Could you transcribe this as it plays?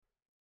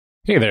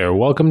Hey there,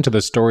 welcome to The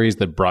Stories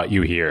That Brought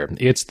You Here.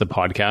 It's the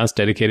podcast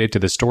dedicated to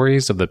the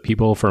stories of the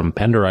people from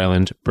Pender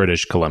Island,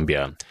 British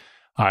Columbia.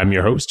 I'm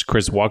your host,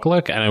 Chris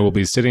Wakaluk, and I will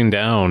be sitting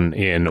down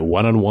in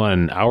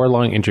one-on-one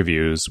hour-long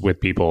interviews with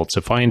people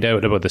to find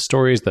out about the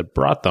stories that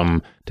brought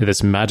them to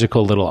this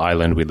magical little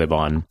island we live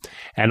on,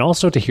 and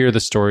also to hear the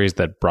stories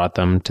that brought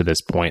them to this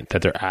point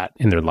that they're at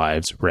in their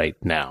lives right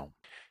now.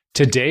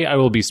 Today, I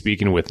will be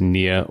speaking with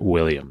Nia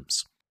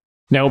Williams.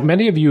 Now,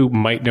 many of you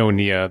might know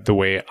Nia the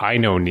way I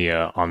know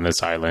Nia on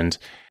this island,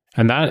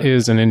 and that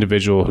is an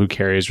individual who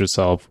carries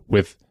herself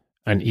with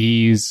an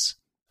ease,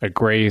 a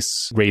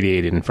grace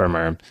radiating from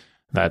her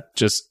that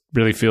just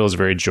really feels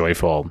very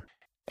joyful.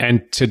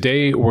 And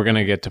today, we're going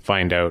to get to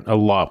find out a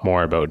lot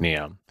more about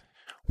Nia.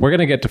 We're going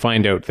to get to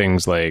find out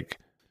things like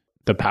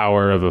the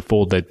power of a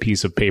folded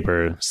piece of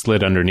paper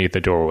slid underneath the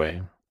doorway,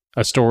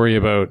 a story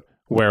about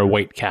where a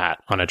white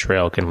cat on a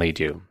trail can lead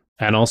you,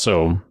 and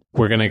also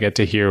we're going to get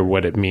to hear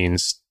what it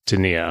means to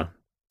Nia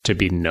to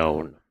be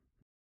known.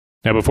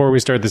 Now, before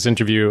we start this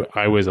interview,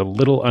 I was a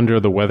little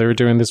under the weather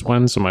during this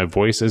one, so my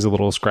voice is a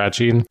little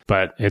scratchy,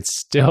 but it's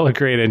still a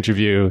great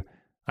interview.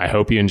 I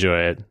hope you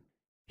enjoy it.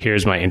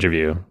 Here's my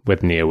interview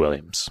with Nia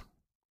Williams.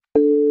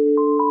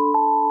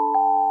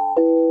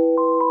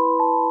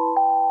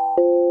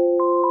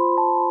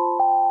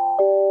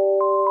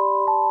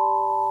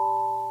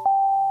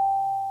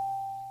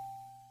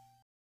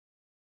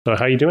 So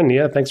how you doing,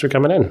 Nia? Thanks for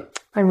coming in.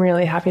 I'm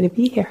really happy to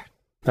be here.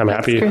 I'm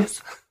happy.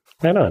 Chris.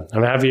 Right on.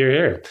 I'm happy you're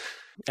here.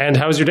 And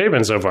how's your day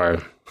been so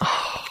far?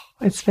 Oh,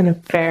 it's been a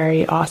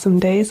very awesome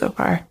day so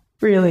far.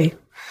 Really,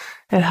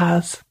 it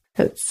has.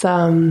 It's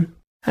kind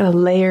of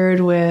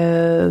layered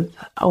with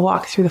a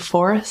walk through the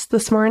forest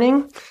this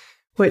morning,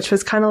 which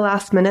was kind of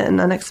last minute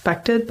and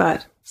unexpected,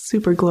 but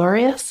super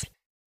glorious.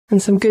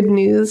 And some good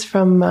news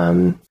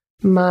from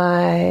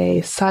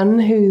my son,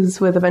 who's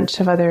with a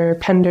bunch of other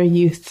Pender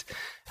youth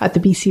at the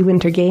BC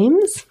Winter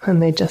Games,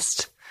 and they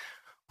just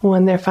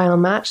won their final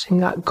match and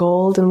got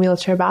gold in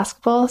wheelchair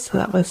basketball. So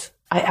that was,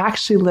 I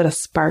actually lit a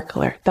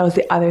sparkler. That was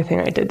the other thing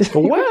I did.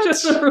 What?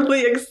 Just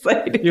really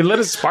excited. You lit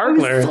a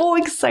sparkler? I was so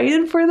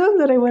excited for them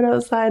that I went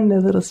outside and I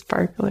lit a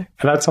sparkler.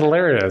 That's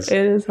hilarious.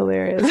 It is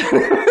hilarious.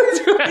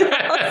 It's really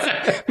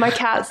awesome. My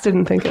cats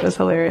didn't think it was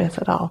hilarious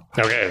at all.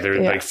 Okay,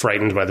 they're like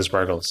frightened by the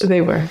sparkles.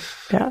 They were,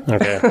 yeah.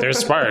 Okay, there's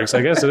sparks.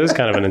 I guess it is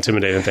kind of an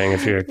intimidating thing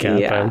if you're a cat.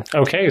 Yeah.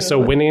 Okay, so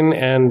winning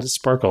and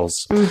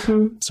sparkles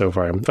so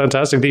far.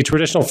 Fantastic. The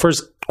traditional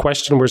first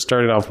question we're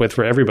starting off with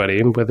for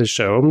everybody with the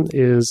show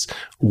is,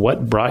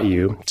 what brought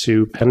you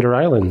to Pender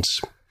Island?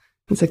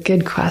 It's a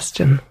good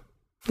question.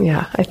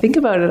 Yeah, I think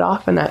about it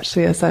often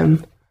actually as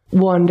I'm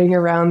wandering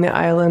around the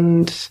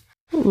island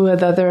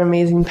with other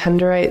amazing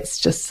Penderites,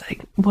 just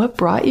like, what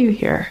brought you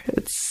here?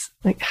 It's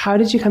like, how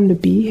did you come to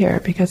be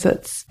here? Because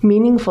it's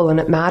meaningful and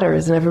it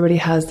matters, and everybody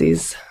has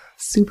these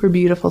super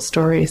beautiful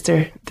stories.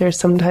 They're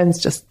sometimes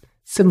just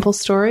simple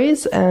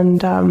stories,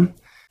 and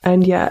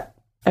yet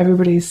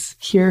everybody's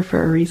here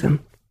for a reason.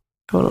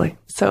 Totally.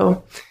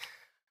 So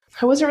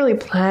I wasn't really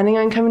planning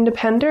on coming to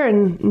Pender,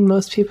 and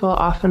most people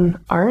often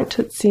aren't,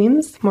 it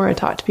seems. The more I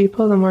talk to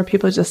people, the more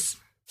people just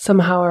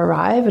somehow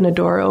arrive and a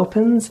door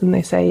opens and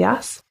they say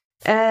yes.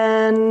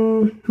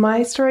 And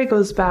my story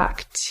goes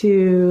back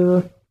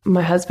to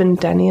my husband,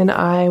 Denny, and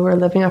I were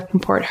living up in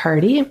Port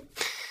Hardy.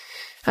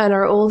 And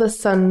our oldest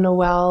son,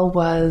 Noel,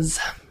 was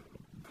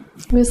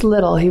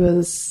little.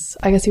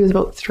 I guess he was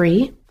about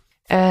 3.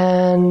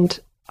 And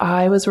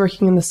I was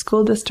working in the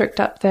school district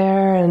up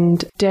there,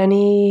 and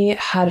Denny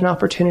had an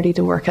opportunity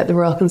to work at the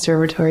Royal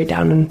Conservatory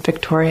down in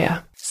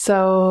Victoria.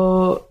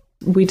 So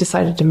we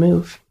decided to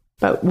move.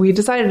 But we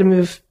decided to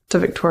move to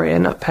Victoria,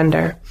 not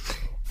Pender.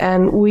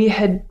 And we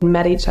had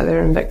met each other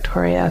in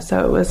Victoria,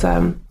 so it was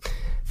a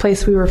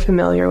place we were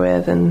familiar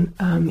with and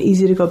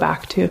easy to go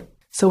back to,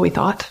 so we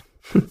thought.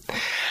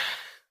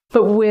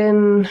 But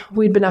when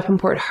we'd been up in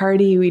Port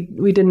Hardy,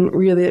 we didn't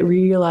really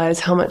realize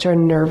how much our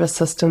nervous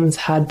systems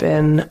had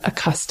been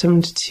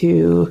accustomed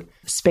to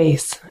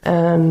space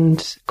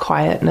and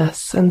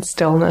quietness and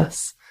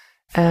stillness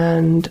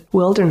and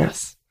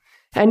wilderness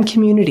and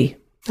community.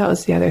 That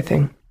was the other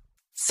thing.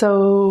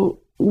 So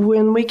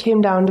when we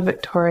came down to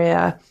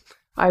Victoria,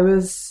 I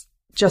was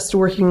just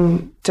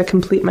working to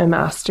complete my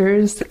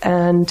master's,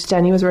 and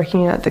Denny was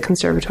working at the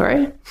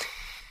conservatory.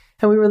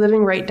 And we were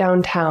living right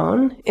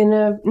downtown in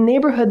a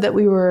neighborhood that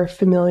we were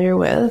familiar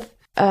with,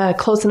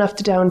 close enough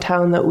to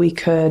downtown that we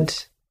could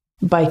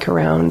bike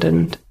around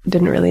and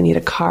didn't really need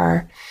a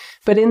car.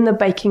 But in the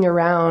biking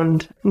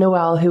around,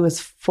 Noel, who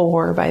was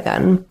 4 by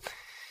then,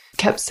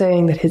 kept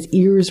saying that his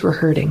ears were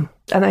hurting.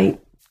 And I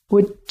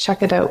would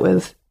check it out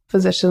with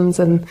physicians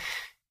and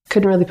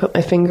couldn't really put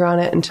my finger on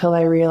it until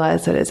I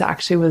realized that it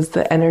actually was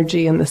the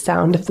energy and the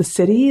sound of the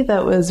city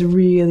that was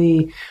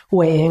really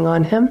weighing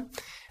on him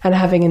and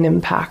having an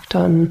impact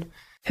on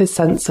his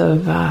sense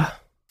of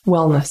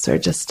wellness or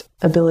just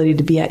ability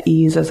to be at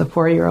ease as a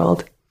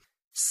 4-year-old.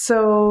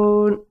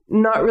 So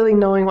not really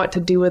knowing what to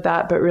do with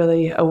that, but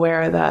really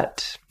aware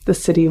that the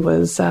city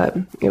was,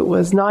 it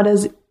was not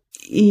as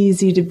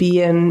easy to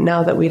be in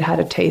now that we'd had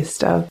a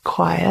taste of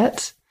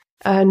quiet.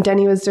 And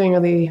Denny was doing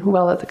really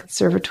well at the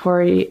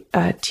conservatory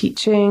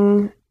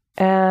teaching.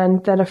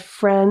 And then a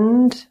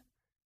friend,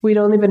 we'd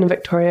only been in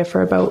Victoria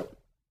for about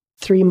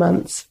 3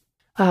 months,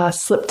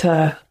 slipped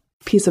a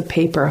piece of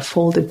paper, a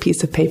folded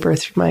piece of paper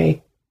through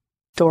my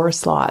door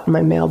slot in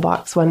my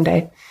mailbox one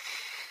day.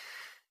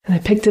 And I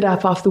picked it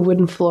up off the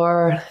wooden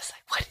floor. And I was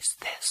like, what is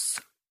this?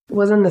 It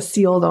wasn't a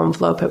sealed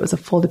envelope. It was a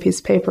folded piece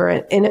of paper.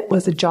 And in it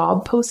was a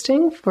job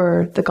posting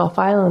for the Gulf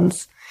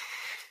Islands.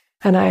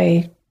 And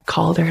I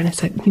called her and I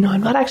said,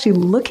 I'm not actually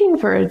looking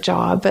for a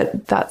job,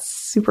 but that's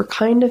super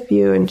kind of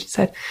you. And she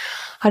said,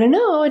 I don't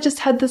know. I just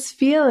had this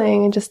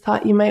feeling and just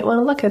thought you might want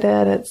to look at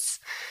it. It's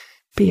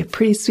be a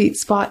pretty sweet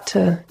spot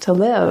to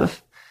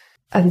live.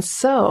 And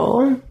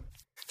so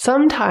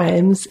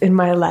sometimes in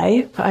my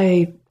life,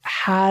 I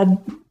had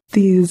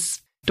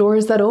these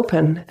doors that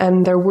open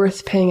and they're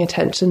worth paying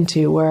attention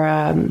to,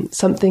 where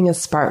something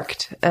is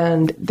sparked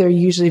and they're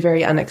usually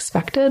very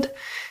unexpected.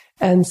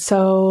 And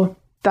so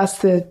that's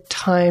the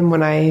time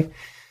when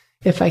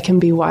if I can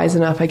be wise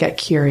enough, I get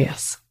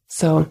curious.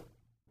 So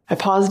I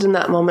paused in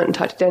that moment and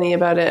talked to Denny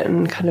about it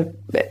and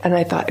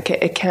I thought, okay,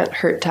 it can't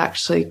hurt to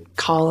actually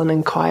call and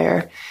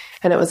inquire.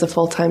 And it was a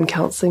full-time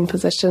counseling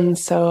position.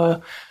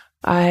 So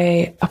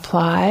I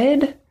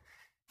applied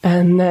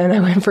and then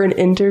I went for an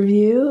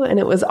interview, and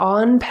it was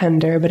on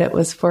Pender, but it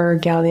was for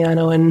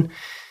Galliano and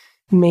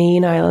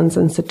Main Islands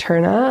and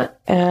Saturna.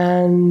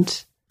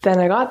 And then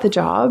I got the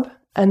job,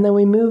 and then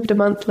we moved a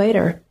month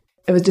later.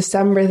 It was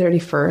December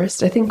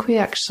 31st. I think we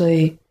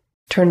actually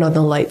turned on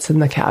the lights in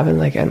the cabin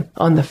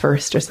on the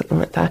 1st or something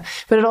like that.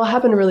 But it all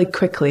happened really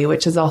quickly,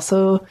 which is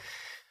also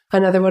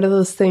another one of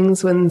those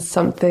things when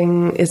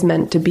something is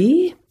meant to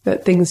be,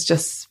 that things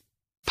just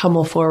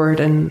pummel forward.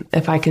 And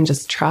if I can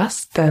just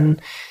trust,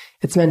 then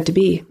it's meant to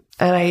be.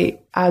 And I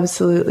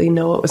absolutely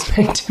know it was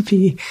meant to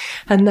be.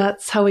 And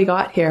that's how we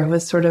got here. It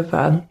was sort of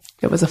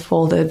it was a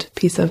folded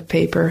piece of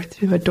paper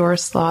through a door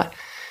slot.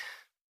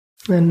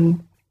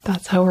 And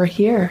that's how we're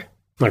here.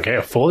 Okay,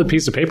 a folded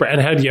piece of paper.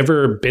 And had you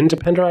ever been to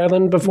Pender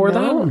Island before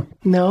that?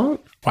 No.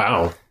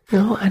 Wow.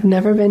 No, I'd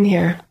never been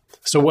here.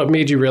 So what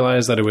made you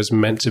realize that it was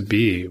meant to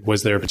be?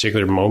 Was there a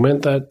particular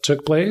moment that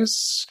took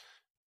place?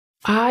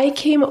 I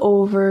came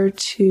over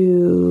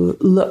to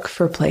look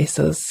for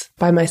places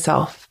by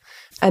myself.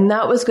 And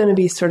that was going to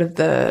be sort of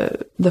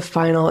the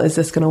final, is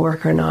this going to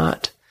work or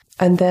not?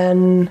 And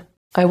then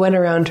I went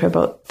around to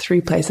about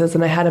 3 places,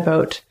 and I had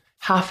about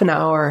half an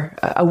hour,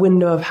 a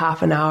window of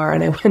half an hour.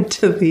 And I went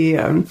to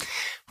the,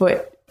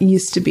 what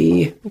used to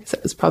be,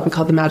 it was probably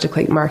called the Magic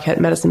Lake Market,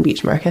 Medicine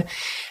Beach Market.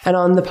 And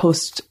on the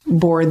post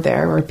board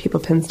there where people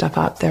pin stuff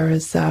up, there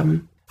was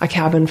a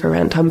cabin for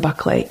rent on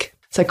Buck Lake.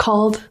 So I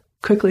called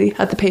quickly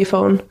at the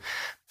payphone.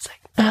 It's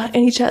like,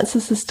 any chance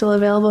this is still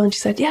available? And she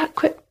said, yeah,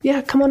 quick.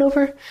 Yeah, come on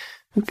over.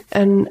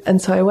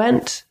 And so I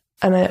went,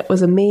 and it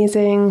was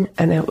amazing.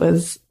 And it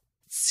was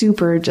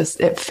super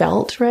it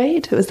felt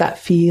right. It was that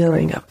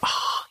feeling of,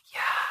 oh yeah,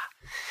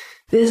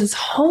 this is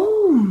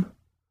home.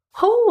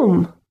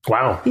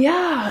 Wow.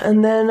 Yeah.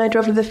 And then I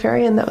drove to the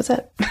ferry, and that was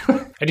it.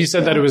 And you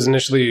said that it was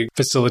initially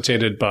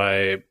facilitated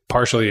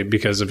partially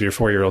because of your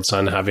 4-year-old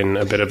son having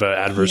a bit of an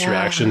adverse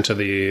reaction to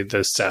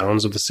the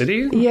sounds of the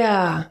city?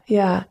 Yeah.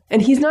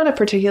 And he's not a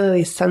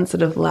particularly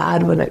sensitive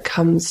lad when it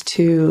comes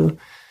to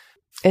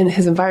in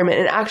his environment.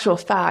 In actual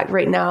fact,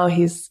 right now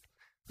he's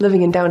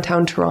living in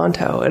downtown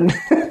Toronto.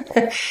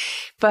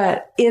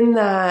 But in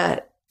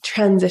that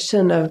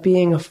transition of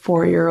being a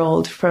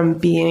 4-year-old from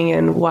being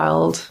in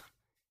wild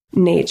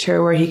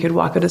nature where he could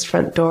walk out his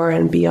front door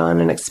and be on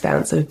an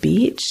expansive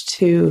beach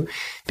to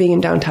being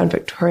in downtown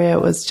Victoria,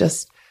 it was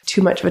just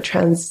too much of a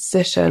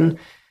transition.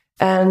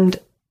 And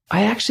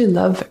I actually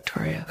love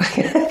Victoria.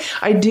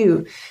 I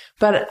do.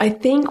 But I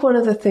think one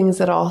of the things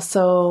that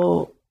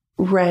also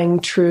rang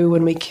true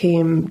when we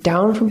came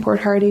down from Port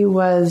Hardy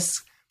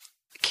was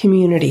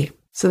community.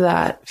 So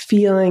that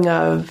feeling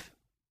of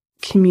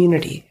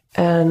community.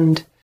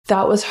 And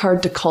that was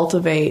hard to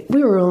cultivate.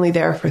 We were only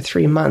there for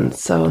 3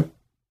 months, so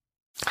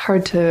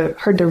hard to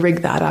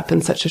rig that up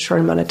in such a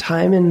short amount of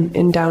time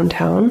in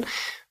downtown.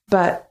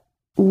 But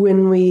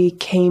when we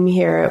came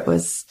here, it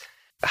was,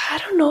 I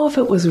don't know if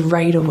it was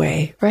right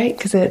away, right?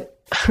 Because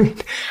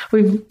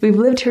we've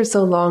lived here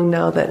so long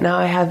now that now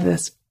I have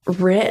this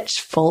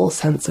rich, full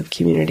sense of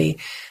community.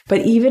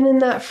 But even in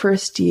that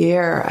first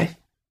year, I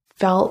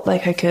felt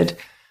like I could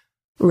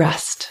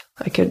rest.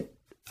 I could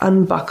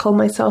unbuckle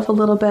myself a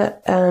little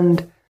bit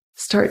and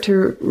start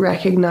to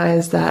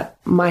recognize that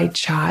my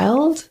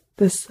child,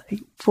 this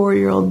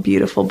 4-year-old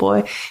beautiful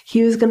boy,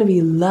 he was going to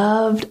be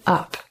loved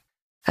up.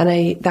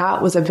 And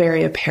that was a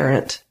very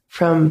apparent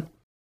from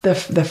the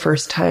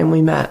first time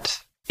we met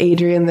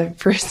Adrian, the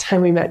first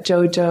time we met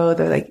Jojo.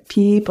 They're like,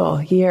 people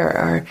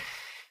here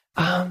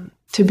are,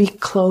 to be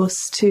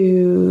close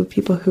to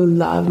people who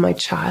love my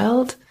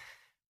child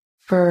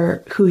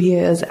for who he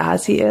is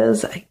as he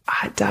is,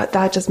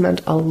 that just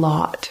meant a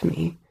lot to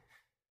me.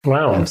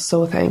 Wow. I'm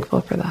so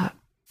thankful for that.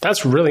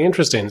 That's really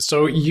interesting.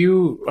 So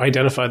you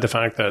identified the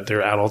fact that there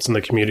are adults in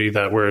the community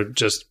that were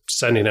just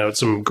sending out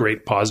some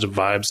great positive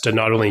vibes to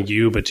not only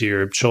you, but to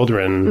your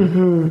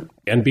children.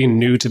 And being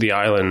new to the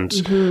island,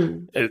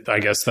 I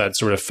guess that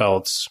sort of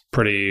felt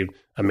pretty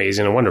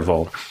amazing and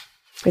wonderful.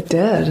 It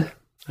did.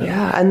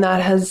 Yeah. And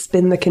that has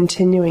been the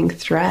continuing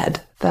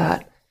thread,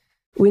 that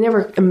we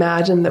never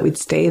imagined that we'd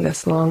stay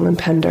this long in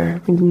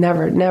Pender. We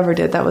never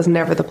did. That was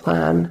never the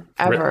plan,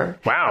 ever.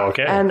 Wow,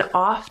 okay. And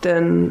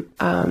often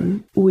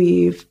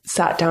we've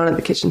sat down at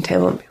the kitchen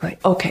table and been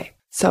like, okay,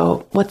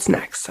 so what's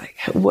next? Like,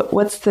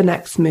 what's the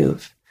next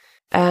move?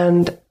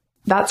 And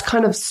that's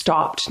kind of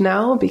stopped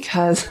now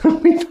because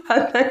we've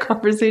had that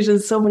conversation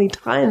so many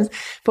times.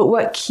 But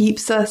what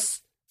keeps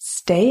us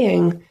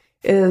staying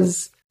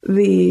is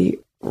the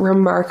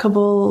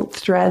remarkable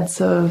threads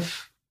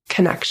of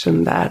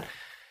connection that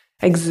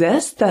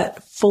exist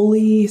that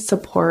fully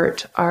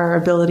support our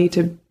ability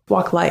to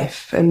walk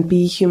life and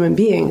be human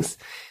beings.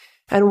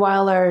 And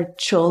while our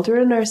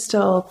children are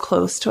still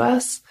close to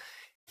us,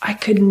 I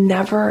could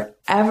never,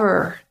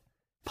 ever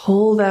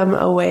pull them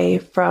away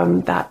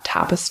from that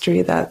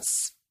tapestry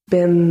that's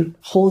been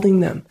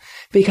holding them,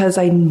 because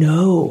I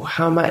know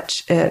how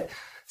much it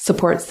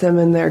supports them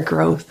in their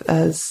growth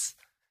as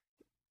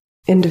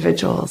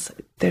individuals.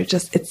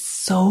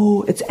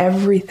 It's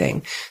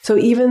everything. So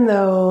even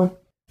though,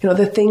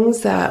 the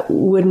things that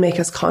would make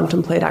us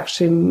contemplate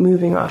actually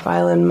moving off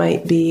island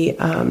might be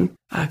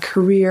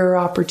career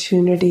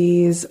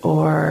opportunities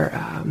or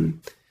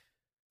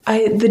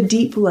the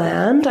deep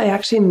land. I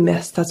actually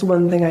miss. That's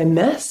one thing I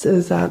miss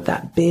is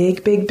that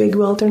big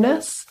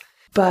wilderness.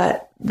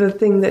 But the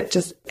thing that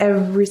just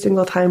every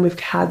single time we've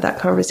had that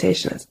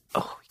conversation is,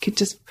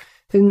 there's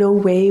no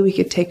way we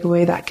could take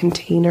away that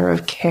container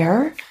of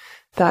care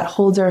that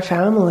holds our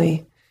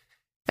family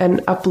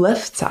and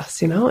uplifts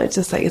us, It's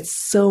just like, it's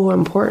so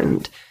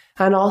important.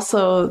 And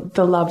also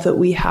the love that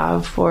we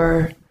have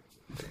for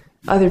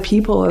other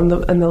people and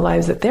the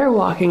lives that they're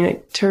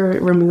walking, to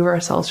remove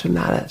ourselves from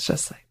that, it's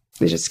just like,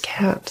 we just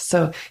can't.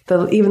 So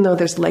even though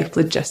there's life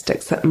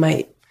logistics that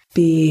might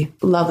be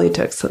lovely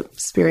to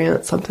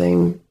experience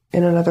something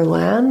in another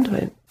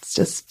land, it's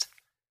just,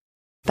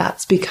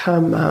 that's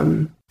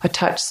become a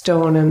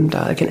touchstone and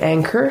like an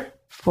anchor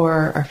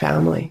for our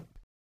family.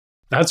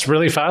 That's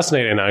really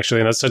fascinating,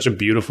 actually. And that's such a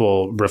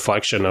beautiful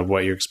reflection of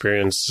what your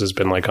experience has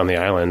been like on the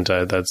island.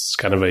 That's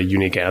kind of a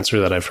unique answer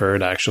that I've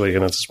heard, actually.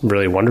 And it's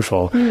really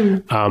wonderful.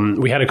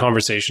 We had a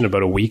conversation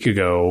about a week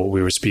ago.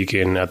 We were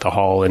speaking at the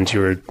hall, and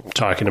you were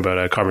talking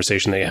about a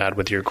conversation that you had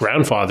with your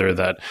grandfather,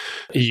 that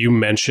you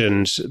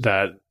mentioned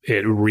that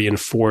it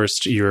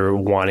reinforced your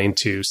wanting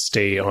to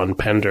stay on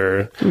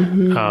Pender.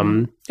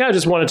 I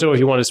just wanted to know if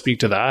you want to speak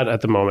to that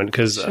at the moment,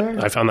 because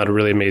I found that a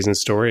really amazing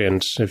story,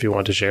 and if you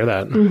want to share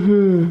that.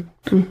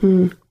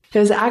 It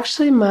was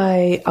actually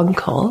my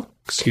uncle.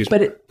 Excuse me.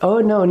 But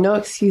no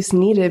excuse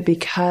needed,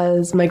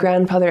 because my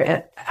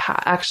grandfather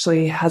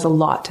actually has a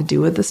lot to do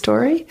with the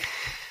story.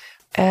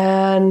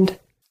 And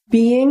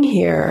being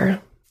here,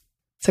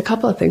 it's a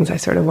couple of things I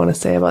sort of want to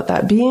say about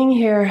that. Being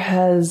here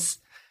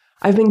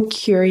I've been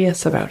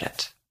curious about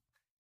it,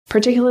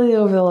 particularly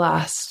over the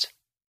last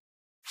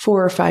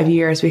 4 or 5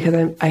 years,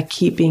 because I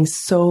keep being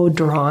so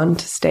drawn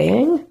to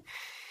staying.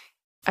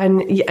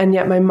 And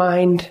yet my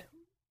mind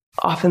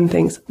often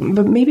thinks,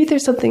 but maybe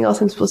there's something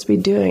else I'm supposed to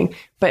be doing.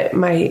 But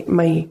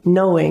my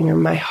knowing, or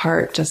my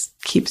heart, just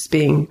keeps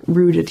being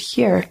rooted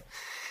here.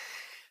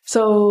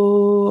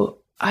 So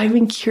I've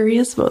been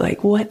curious about,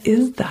 like, what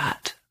is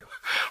that?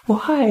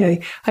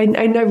 Why? I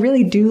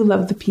really do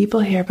love the people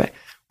here, but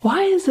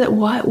why is it?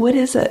 What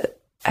is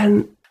it?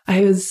 And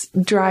I was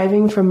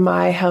driving from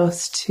my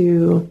house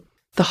to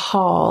the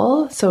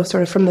hall, so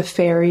sort of from the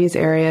ferries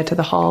area to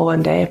the hall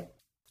one day,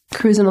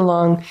 cruising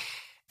along,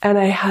 and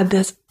I had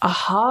this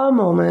aha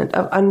moment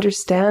of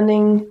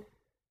understanding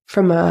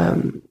from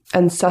an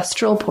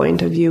ancestral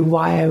point of view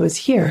why I was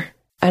here.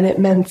 And it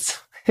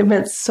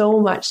meant so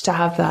much to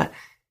have that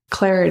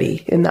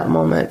clarity in that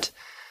moment.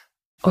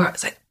 Or I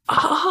was like,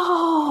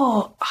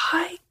 oh,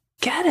 I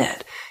get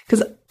it.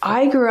 Because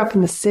I grew up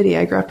in the city.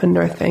 I grew up in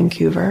North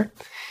Vancouver.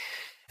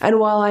 And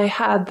while I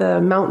had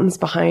the mountains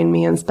behind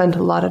me and spent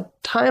a lot of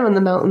time on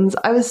the mountains,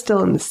 I was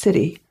still in the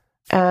city.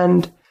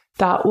 And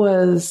that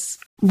was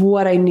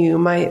what I knew.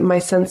 My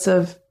sense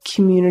of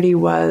community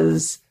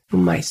was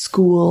my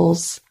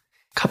schools,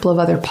 a couple of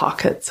other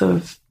pockets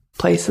of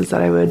places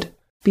that I would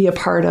be a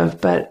part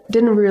of, but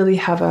didn't really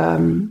have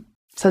a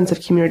sense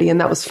of community. And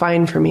that was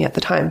fine for me at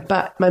the time.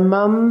 But my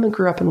mom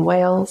grew up in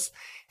Wales,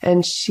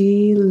 and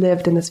she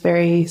lived in this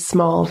very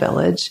small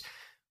village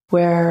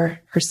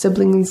where her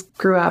siblings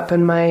grew up,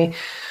 and my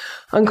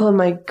uncle and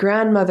my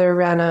grandmother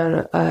ran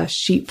a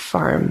sheep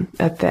farm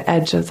at the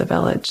edge of the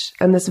village.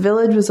 And this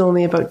village was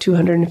only about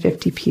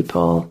 250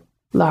 people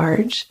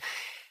large.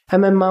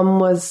 And my mom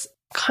was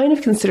kind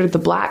of considered the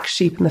black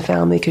sheep in the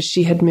family, because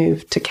she had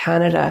moved to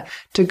Canada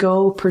to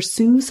go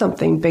pursue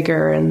something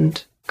bigger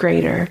and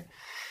greater.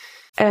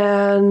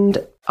 And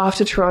off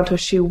to Toronto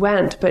she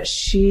went, but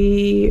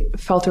she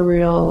felt a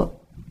real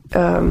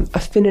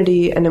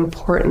affinity and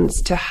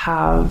importance to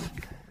have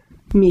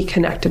me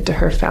connected to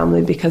her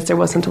family because there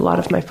wasn't a lot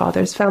of my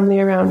father's family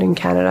around in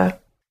Canada.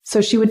 So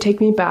she would take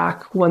me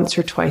back once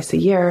or twice a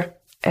year,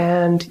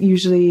 and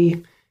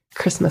usually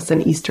Christmas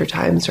and Easter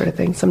time sort of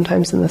thing,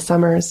 sometimes in the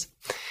summers.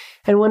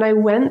 And when I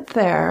went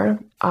there,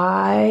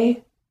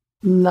 I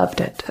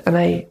loved it and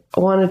I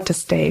wanted to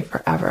stay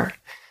forever.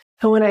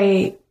 And when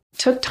I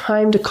took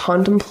time to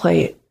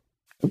contemplate,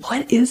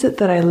 what is it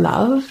that I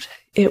loved?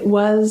 It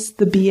was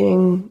the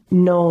being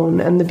known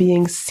and the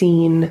being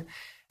seen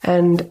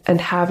and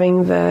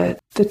having the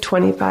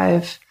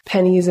 25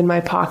 pennies in my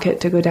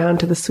pocket to go down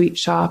to the sweet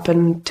shop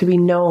and to be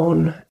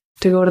known,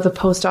 to go to the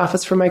post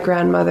office for my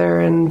grandmother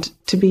and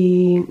to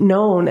be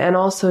known, and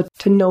also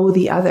to know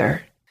the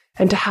other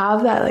and to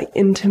have that like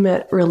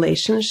intimate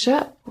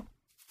relationship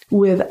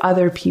with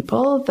other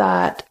people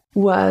that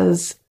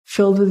was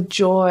filled with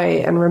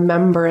joy and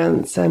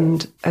remembrance,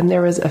 and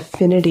there was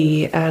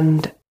affinity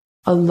and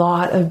a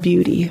lot of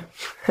beauty.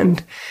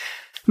 And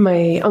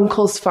my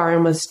uncle's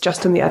farm was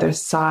just on the other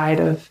side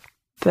of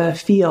the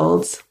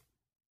fields,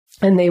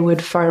 and they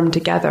would farm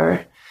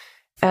together.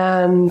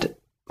 And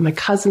my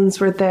cousins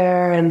were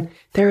there, and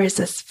there was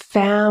this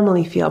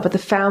family feel, but the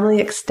family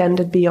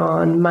extended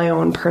beyond my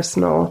own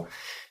personal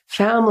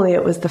family.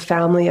 It was the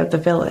family of the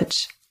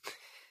village.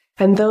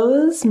 And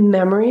those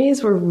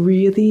memories were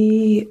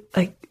really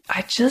like,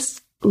 I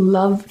just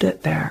loved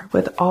it there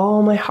with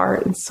all my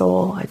heart and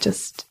soul.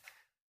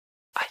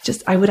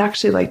 I would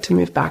actually like to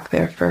move back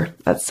there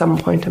at some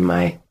point in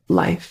my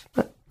life,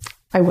 but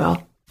I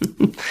will.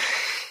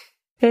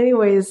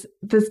 Anyways,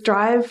 this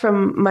drive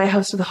from my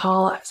house to the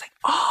hall, I was like,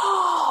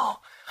 oh,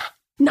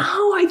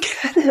 now I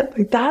get it.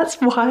 Like, that's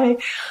why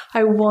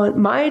I want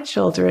my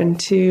children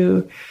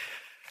to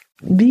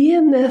be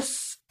in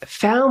this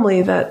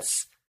family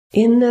that's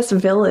in this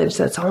village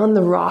that's on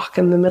the rock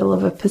in the middle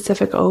of a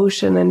Pacific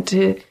Ocean, and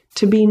to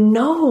be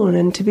known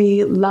and to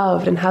be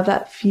loved and have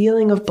that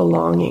feeling of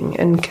belonging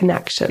and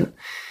connection,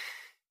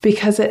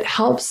 because it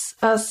helps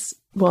us,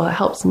 well, it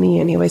helps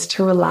me anyways,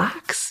 to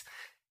relax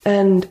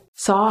and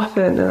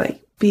soften and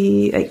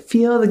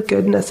feel the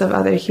goodness of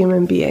other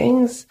human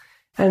beings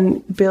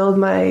and build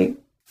my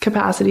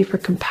capacity for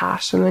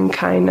compassion and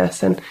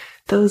kindness and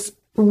those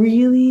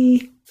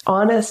really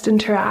honest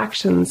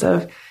interactions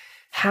of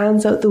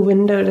hands out the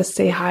window to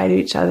say hi to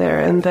each other,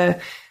 and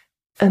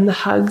the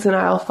hugs in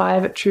aisle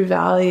 5 at True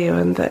Value,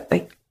 and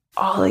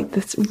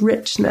this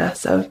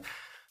richness of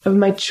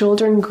my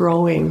children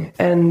growing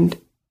and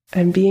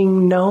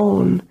being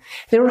known.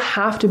 They don't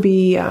have to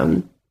be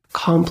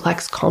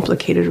complex,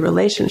 complicated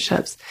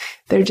relationships.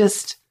 They're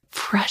just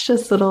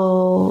precious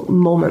little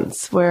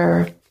moments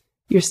where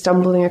you're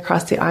stumbling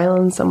across the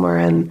island somewhere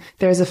and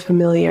there's a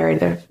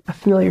familiarity, a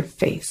familiar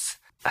face,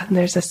 and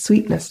there's a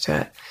sweetness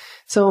to it.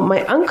 So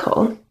my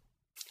uncle,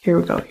 here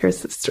we go.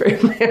 Here's the story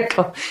of my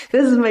uncle.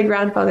 This is my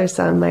grandfather's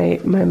son, my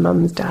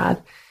mom's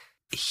dad.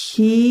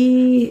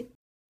 He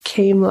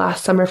came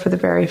last summer for the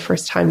very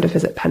first time to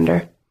visit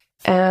Pender.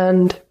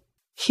 And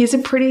he's a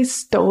pretty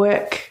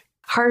stoic,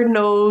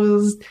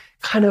 hard-nosed,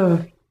 kind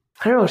of,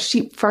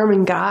 sheep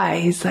farming guy.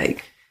 He's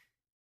like,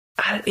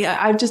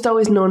 I've just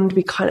always known him to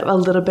be kind of a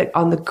little bit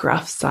on the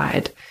gruff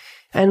side.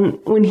 And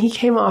when he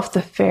came off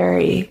the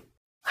ferry,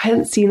 I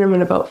hadn't seen him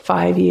in about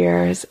 5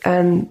 years,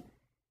 and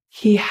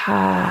he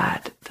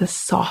had the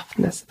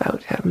softness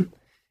about him.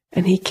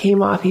 And he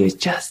came off, he was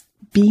just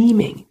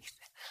beaming. He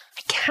said,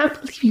 I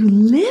can't believe you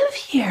live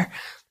here.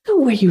 Look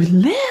at where you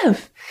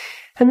live.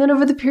 And then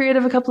over the period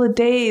of a couple of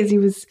days, he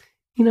was,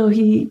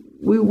 we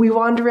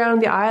wandered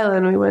around the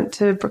island. We went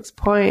to Brooks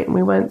Point, and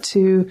we went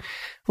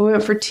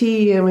for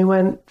tea, and we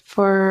went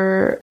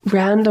for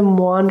random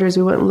wanders.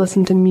 We went and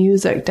listened to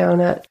music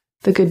down at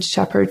the Good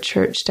Shepherd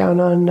Church down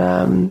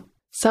on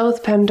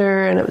South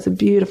Pender, and it was a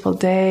beautiful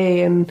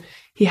day. And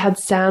he had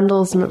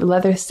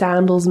leather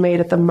sandals made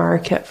at the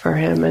market for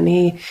him.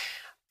 And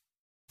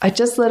I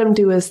just let him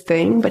do his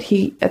thing. But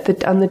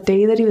on the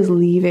day that he was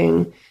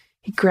leaving,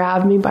 he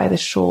grabbed me by the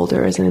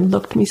shoulders and he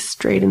looked me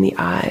straight in the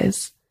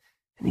eyes.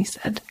 And he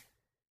said,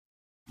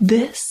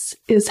 this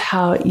is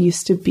how it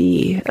used to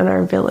be in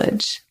our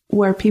village,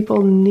 where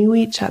people knew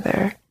each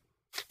other.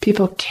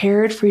 People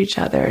cared for each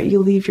other. You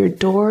leave your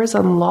doors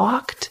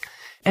unlocked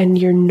and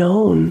you're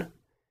known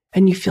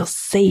and you feel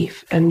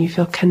safe and you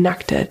feel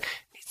connected.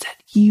 He said,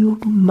 you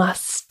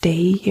must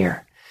stay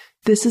here.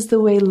 This is the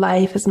way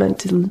life is meant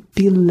to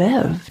be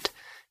lived.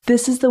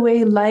 This is the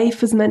way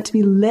life is meant to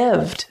be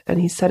lived.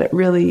 And he said it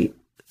really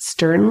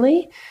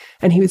sternly,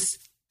 and he was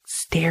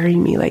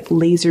staring me like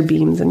laser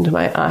beams into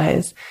my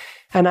eyes.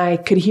 And I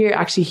could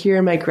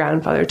hear my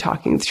grandfather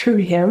talking through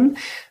him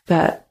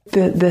that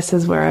this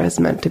is where I was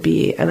meant to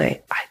be. And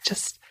I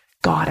just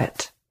got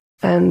it.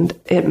 And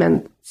it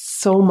meant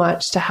so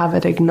much to have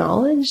it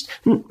acknowledged.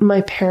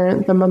 My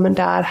mom and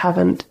dad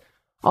haven't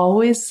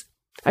always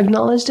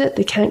acknowledged it.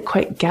 They can't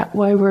quite get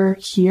why we're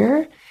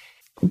here.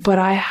 But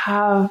I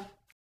have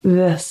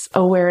this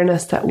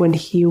awareness that when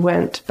he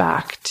went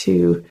back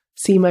to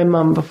see my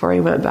mom before he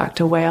went back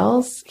to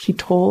Wales, he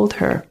told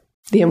her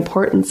the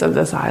importance of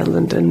this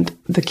island and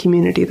the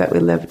community that we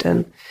lived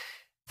in.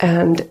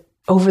 And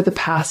over the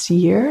past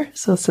year,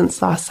 so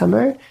since last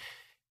summer,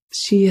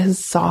 she has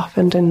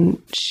softened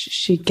and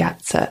she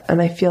gets it.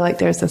 And I feel like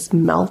there's this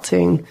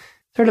melting,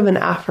 sort of an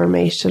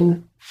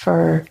affirmation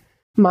for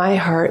my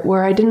heart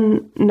where I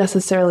didn't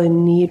necessarily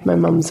need my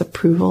mom's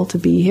approval to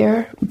be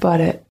here,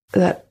 but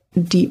that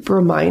deep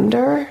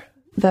reminder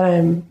that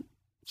I'm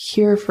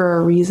here for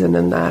a reason,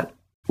 and that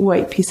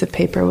white piece of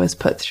paper was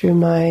put through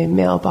my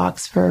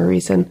mailbox for a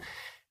reason.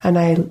 And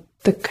I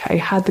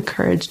had the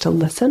courage to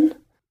listen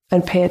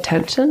and pay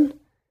attention.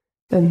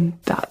 And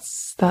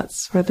that's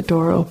where the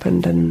door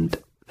opened, and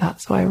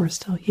that's why we're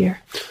still here.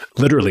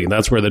 Literally,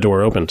 that's where the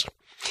door opened.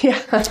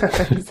 Yeah,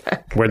 exactly.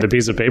 Where the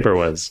piece of paper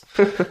was.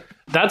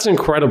 That's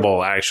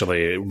incredible,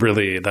 actually.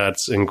 Really,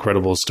 that's an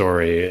incredible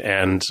story.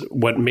 And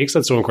what makes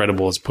that so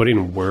incredible is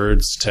putting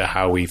words to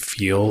how we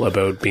feel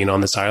about being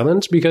on this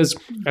island, because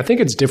I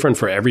think it's different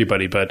for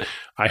everybody, but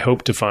I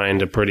hope to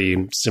find a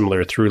pretty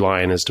similar through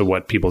line as to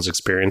what people's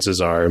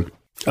experiences are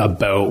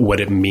about what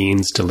it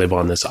means to live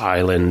on this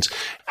island,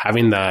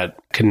 having that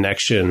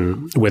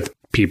connection with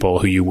people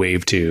who you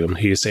wave to,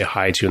 who you say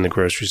hi to in the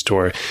grocery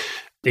store.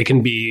 It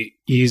can be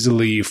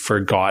easily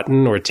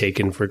forgotten or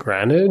taken for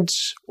granted,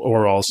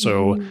 or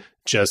also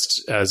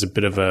just as a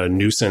bit of a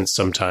nuisance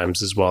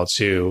sometimes as well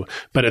too.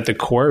 But at the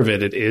core of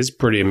it, it is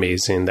pretty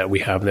amazing that we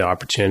have the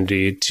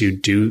opportunity to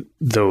do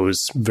those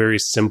very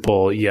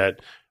simple yet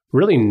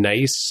really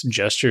nice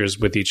gestures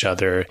with each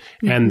other,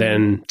 and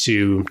then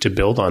to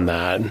build on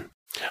that.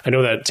 I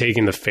know that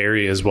taking the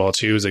ferry as well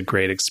too is a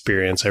great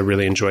experience. I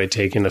really enjoyed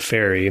taking the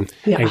ferry and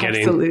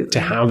getting to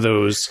have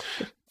those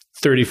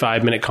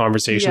 35-minute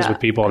conversations with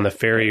people on the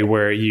ferry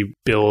where you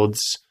build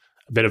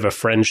a bit of a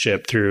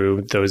friendship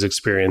through those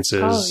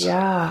experiences. Oh,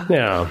 yeah.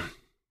 Yeah.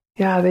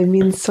 Yeah, they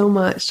mean so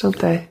much, don't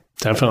they?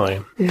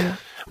 Definitely. Yeah.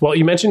 Well,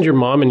 you mentioned your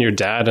mom and your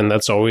dad, and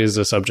that's always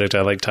a subject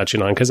I like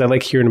touching on because I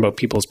like hearing about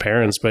people's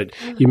parents. But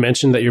you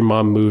mentioned that your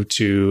mom moved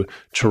to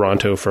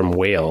Toronto from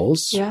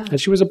Wales, and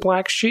she was a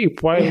black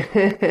sheep. Why?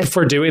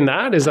 For doing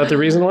that? Is that the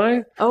reason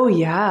why? Oh,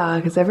 yeah,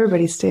 because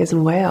everybody stays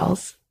in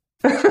Wales.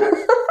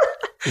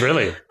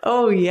 Really?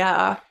 Oh,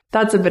 yeah.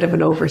 That's a bit of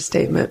an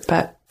overstatement,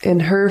 but in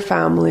her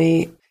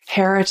family,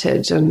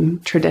 heritage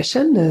and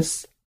tradition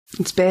it's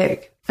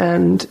big.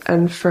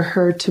 And for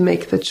her to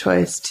make the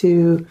choice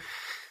to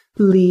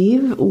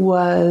leave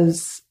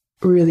was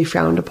really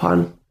frowned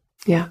upon.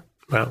 Yeah.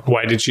 Wow.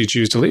 Why did she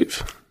choose to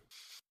leave?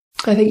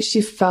 I think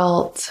she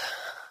felt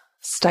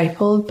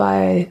stifled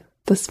by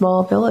the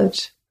small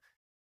village.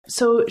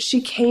 So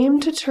she came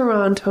to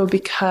Toronto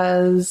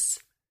because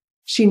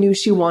she knew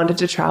she wanted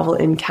to travel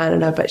in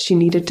Canada, but she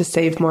needed to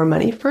save more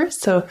money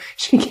first. So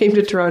she came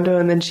to Toronto,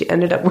 and then she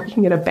ended up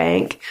working at a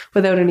bank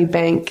without any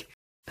bank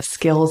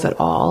skills at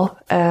all.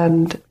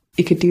 And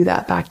you could do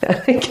that back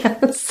then, I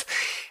guess.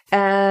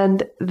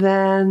 And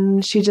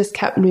then she just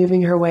kept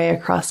moving her way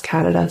across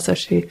Canada. So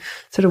she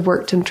sort of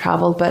worked and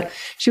traveled, but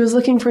she was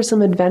looking for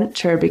some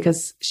adventure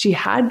because she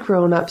had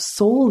grown up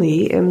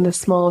solely in the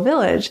small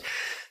village.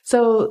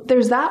 So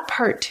there's that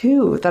part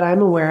too that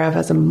I'm aware of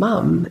as a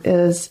mom,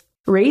 is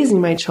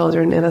raising my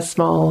children in a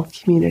small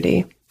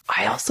community.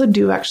 I also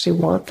do actually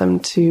want them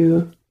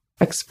to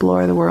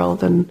explore the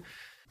world and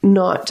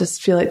not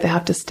just feel like they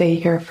have to stay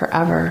here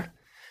forever.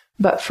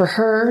 But for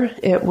her,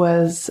 it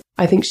was,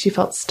 I think she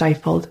felt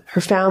stifled.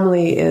 Her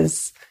family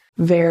is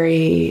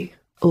very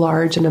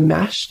large and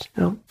enmeshed.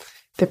 You know,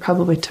 they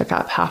probably took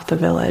up half the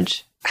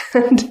village.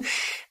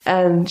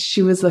 and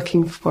she was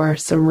looking for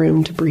some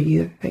room to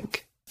breathe, I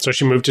think. So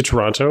she moved to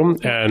Toronto,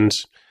 and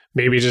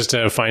maybe just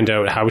to find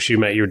out how she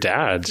met your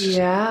dad.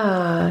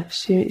 Yeah,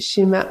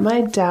 she met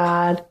my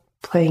dad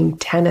playing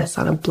tennis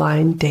on a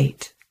blind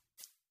date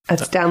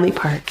at Stanley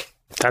Park.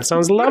 That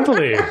sounds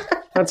lovely.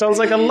 That sounds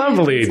like a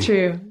lovely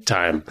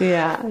time.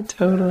 Yeah,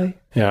 totally.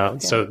 Yeah.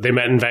 So they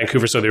met in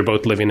Vancouver. So they were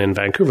both living in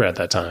Vancouver at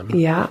that time.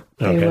 Yeah,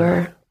 they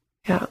were.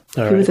 Yeah.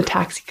 He was a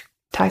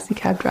taxi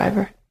cab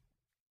driver.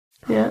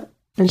 Yeah.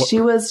 And she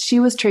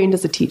was trained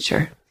as a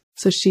teacher.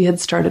 So she had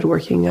started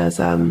working as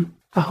a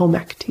home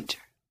ec teacher.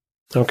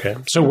 Okay.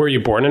 So were you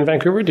born in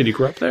Vancouver? Did you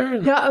grow up there?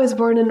 Yeah, I was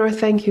born in North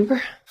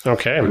Vancouver.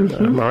 Okay. All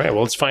right.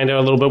 Well, let's find out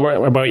a little bit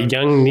more about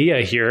young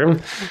Nia here.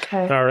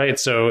 Okay. All right.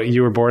 So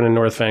you were born in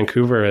North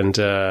Vancouver. And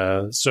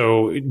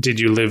so did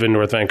you live in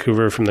North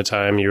Vancouver from the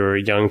time you were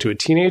young to a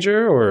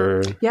teenager,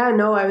 or? Yeah,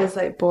 no, I was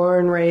like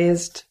born,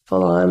 raised,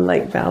 full on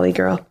like Valley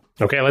girl.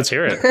 Okay, let's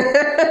hear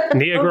it.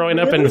 Nia growing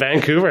up in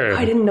Vancouver.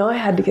 I didn't know I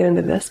had to get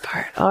into this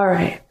part. All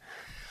right.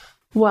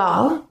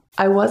 Well,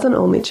 I was an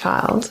only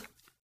child.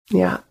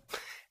 Yeah.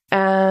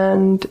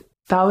 And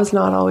that was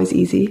not always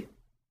easy.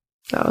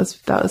 That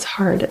was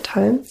hard at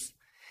times.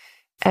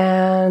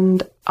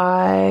 And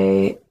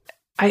honestly,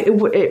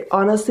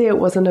 it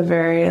wasn't a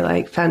very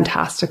like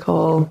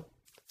fantastical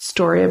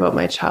story about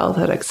my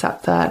childhood,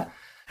 except that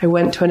I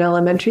went to an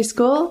elementary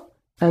school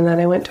and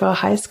then I went to a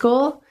high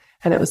school,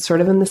 and it was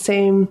sort of in the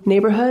same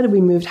neighborhood.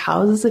 We moved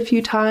houses a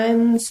few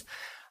times,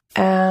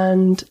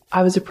 and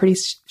I was a pretty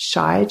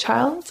shy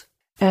child.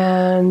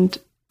 And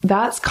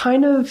that's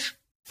kind of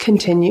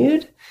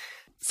continued.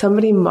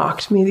 Somebody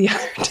mocked me the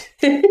other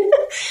day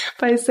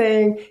by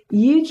saying,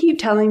 you keep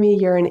telling me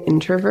you're an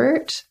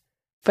introvert,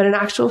 but in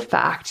actual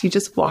fact, you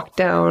just walked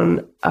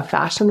down a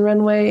fashion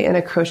runway in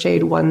a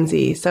crocheted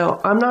onesie. So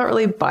I'm not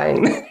really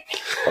buying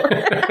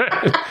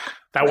that.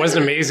 That was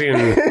an amazing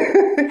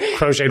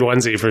crocheted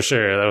onesie for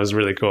sure. That was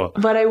really cool.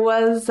 But I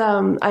was,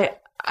 I'm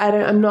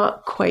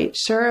not quite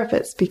sure if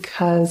it's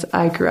because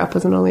I grew up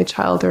as an only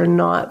child or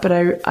not, but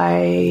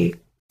I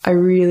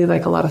really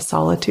like a lot of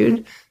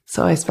solitude.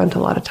 So I spent a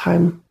lot of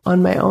time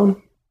on my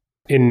own.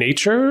 In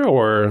nature,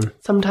 or?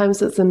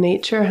 Sometimes it's in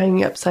nature,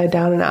 hanging upside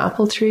down in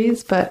apple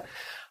trees, but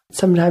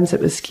sometimes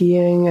it was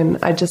skiing,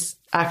 and I just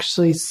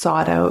actually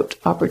sought out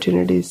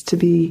opportunities to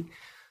be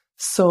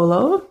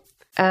solo.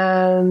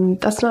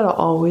 And that's not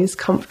always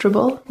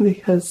comfortable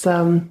because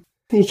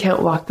you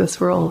can't walk this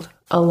world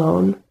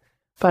alone.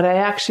 But I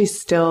actually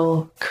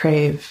still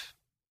crave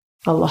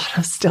a lot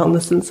of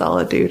stillness and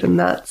solitude, and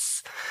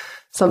that's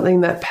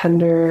something that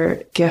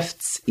Pender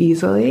gifts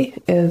easily,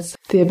 is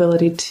the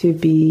ability to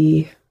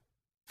be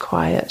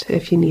quiet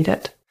if you need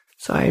it.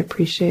 So I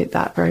appreciate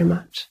that very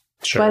much.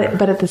 Sure.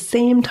 But at the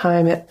same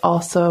time, it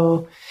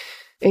also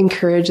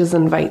encourages,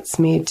 invites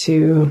me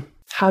to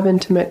have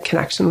intimate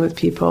connection with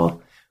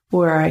people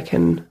where I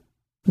can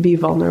be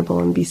vulnerable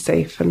and be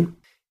safe and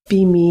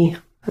be me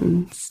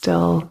and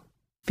still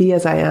be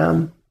as I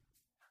am.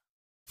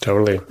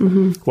 Totally.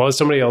 Mm-hmm. Well, as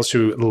somebody else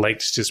who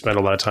liked to spend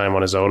a lot of time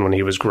on his own when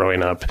he was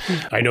growing up,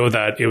 I know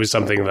that it was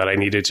something that I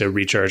needed to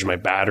recharge my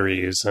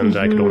batteries, and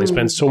I could only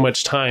spend so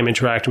much time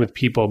interacting with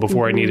people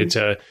before I needed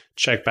to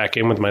check back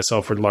in with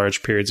myself for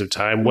large periods of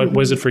time. What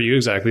was it for you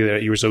exactly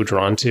that you were so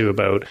drawn to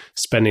about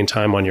spending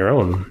time on your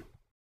own?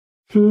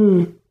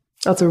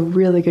 That's a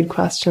really good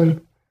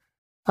question.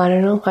 I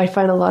don't know. I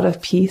find a lot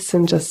of peace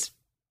in just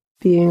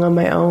being on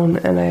my own,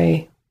 and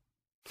I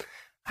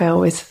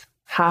always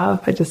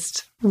have. I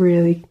just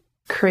really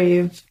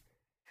crave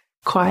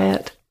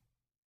quiet.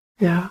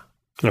 Yeah.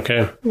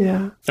 Okay.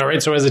 Yeah. All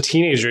right. So as a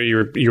teenager,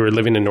 you were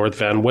living in North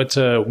Van. What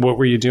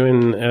were you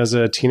doing as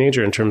a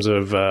teenager in terms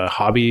of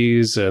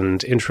hobbies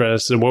and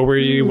interests? And what were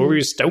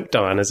you stoked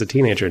on as a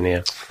teenager,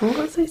 Nia? What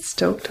was I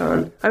stoked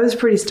on? I was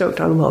pretty stoked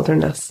on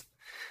wilderness.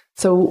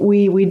 So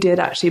we did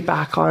actually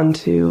back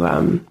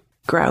onto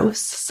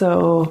grouse.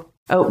 So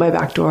out my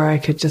back door, I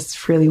could just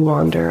freely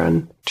wander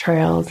on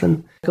trails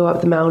and go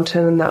up the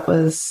mountain, and that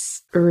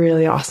was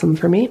really awesome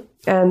for me.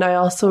 And I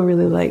also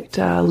really liked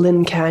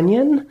Lynn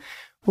Canyon,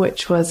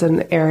 which was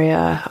an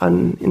area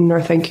in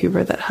North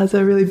Vancouver that has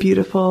a really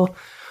beautiful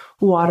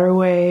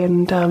waterway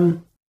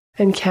and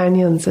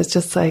canyons. It's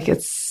just like,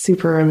 it's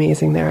super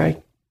amazing there.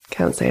 I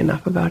can't say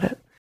enough about it.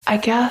 I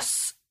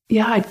guess,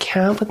 yeah, I'd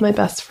camp with my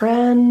best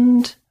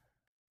friend.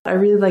 I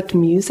really liked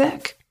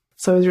music.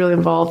 So I was really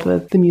involved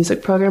with the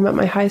music program at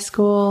my high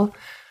school,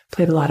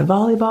 played a lot of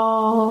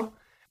volleyball,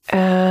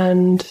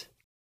 and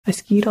I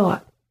skied a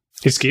lot.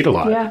 You skied a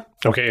lot? Yeah.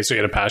 Okay, so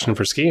you had a passion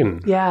for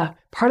skiing. Yeah.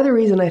 Part of the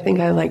reason I think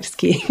I liked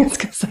skiing is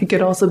because I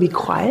could also be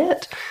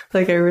quiet.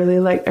 Like I really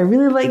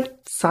like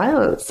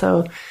silence.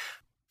 So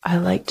I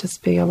like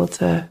just being able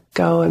to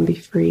go and be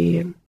free,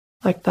 and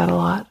like that a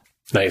lot.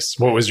 Nice.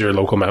 What was your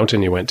local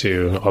mountain you went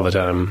to all the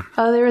time?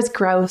 There was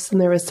Grouse, and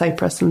there was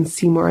Cypress and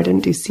Seymour. I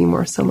didn't do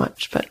Seymour so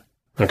much, but...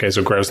 Okay,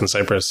 so Grouse and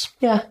Cypress.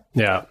 Yeah.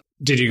 Yeah.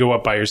 Did you go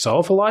up by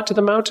yourself a lot to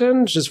the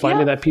mountain? Just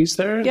finding that peace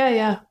there?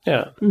 Yeah.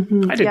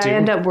 Mm-hmm. I did too. I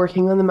ended up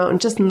working on the mountain,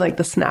 just in like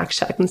the snack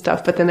shack and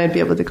stuff, but then I'd be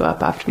able to go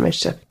up after my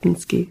shift and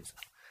ski.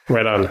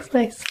 Right on. It's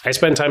nice. I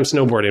spent time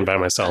snowboarding by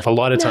myself, a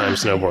lot of time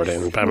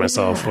snowboarding by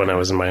myself when I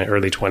was in my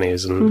early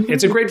 20s. And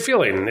it's a great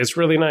feeling. It's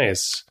really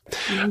nice.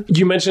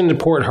 You mentioned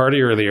Port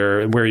Hardy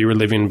earlier, where you were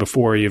living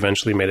before you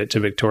eventually made it to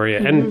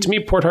Victoria. And to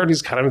me, Port Hardy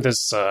is kind of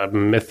this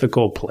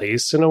mythical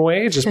place in a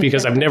way, just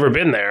because I've never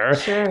been there.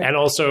 Sure. And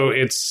also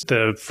it's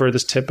the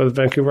furthest tip of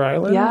Vancouver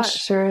Island. Yeah, it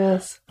sure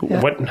is.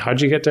 Yeah.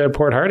 How'd you get to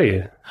Port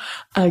Hardy?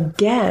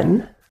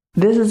 Again,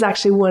 this is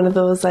actually one of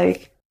those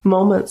like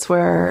moments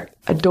where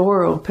a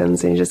door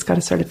opens and you just got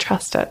to sort of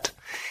trust it.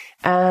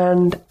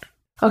 And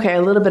okay,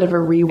 a little bit of a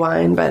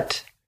rewind,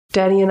 but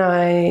Danny and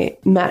I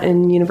met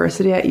in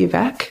university at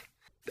UVic.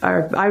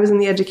 I was in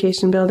the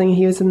education building,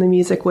 he was in the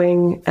music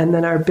wing, and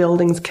then our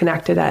buildings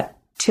connected at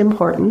Tim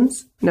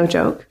Hortons. No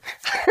joke.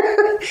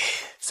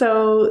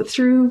 So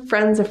through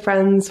friends of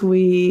friends,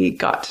 we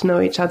got to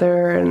know each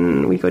other,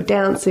 and we go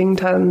dancing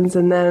tons.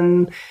 And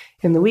then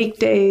in the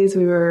weekdays,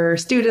 we were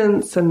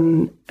students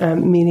and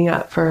meeting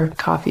up for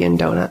coffee and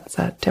donuts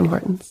at Tim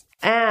Hortons.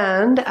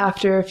 And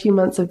after a few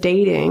months of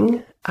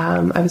dating,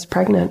 I was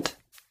pregnant.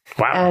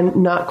 Wow. And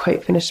not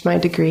quite finished my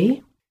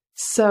degree.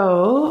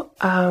 So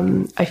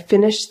I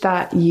finished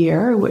that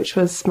year, which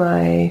was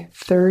my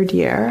third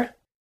year.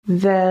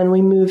 Then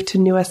we moved to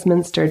New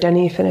Westminster.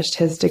 Denny finished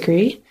his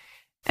degree,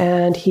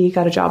 and he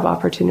got a job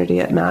opportunity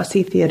at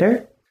Massey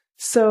Theatre.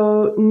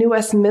 So New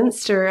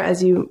Westminster,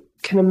 as you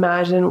can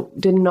imagine,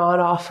 did not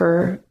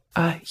offer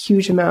a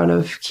huge amount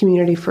of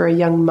community for a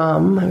young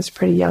mom. I was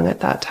pretty young at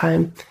that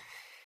time.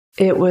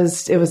 It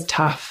was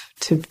tough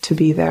to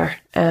be there.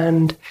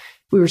 And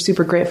we were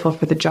super grateful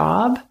for the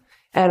job,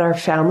 and our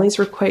families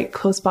were quite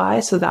close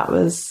by. So that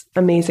was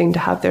amazing to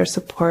have their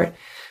support.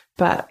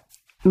 But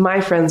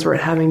my friends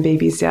weren't having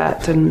babies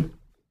yet, and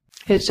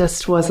it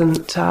just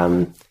wasn't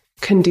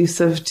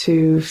conducive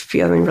to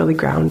feeling really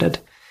grounded.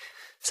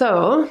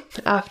 So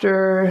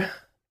after,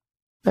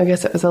 I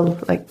guess it was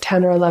like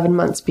 10 or 11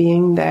 months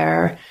being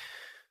there,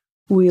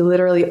 we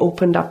literally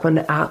opened up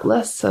an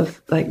atlas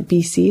of like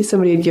BC.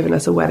 Somebody had given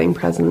us a wedding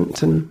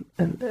present, and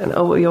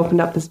we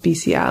opened up this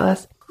BC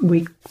atlas.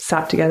 We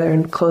sat together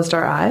and closed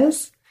our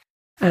eyes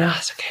and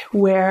asked, okay,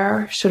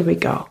 where should we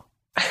go?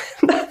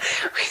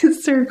 We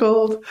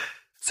circled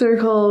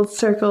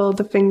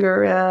the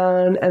finger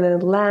around, and then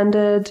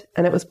landed,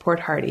 and it was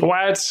Port Hardy.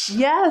 What?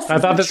 Yes. I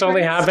thought this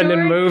only happened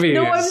in movies.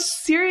 No, I'm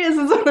serious.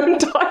 Is what I'm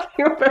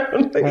talking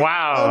about. Like,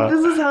 wow.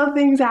 This is how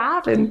things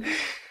happen.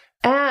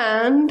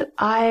 And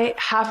I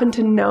happened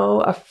to know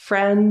a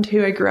friend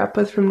who I grew up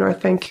with from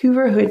North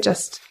Vancouver who had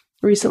just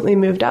recently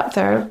moved up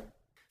there.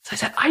 So I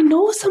said, I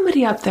know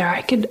somebody up there.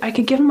 I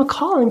could give him a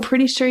call. I'm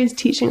pretty sure he's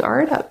teaching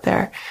art up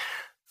there.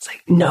 It's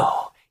like,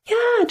 no.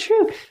 Yeah,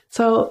 true.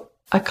 So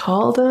I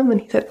called him, and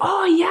he said,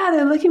 oh yeah,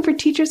 they're looking for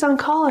teachers on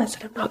call. I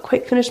said, I'm not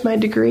quite finished my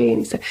degree. And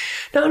he said,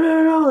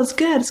 no, it's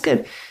good.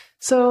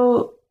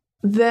 So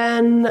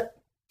then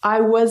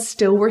I was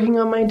still working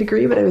on my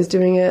degree, but I was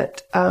doing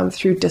it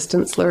through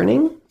distance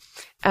learning.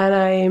 And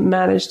I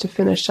managed to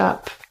finish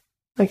up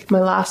like my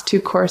last 2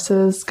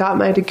 courses, got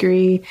my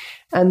degree.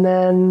 And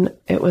then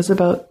it was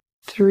about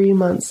 3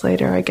 months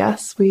later, I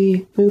guess,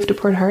 we moved to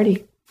Port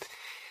Hardy.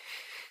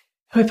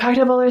 We packed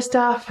up all our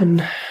stuff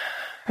and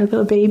our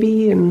little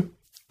baby and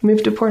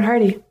moved to Port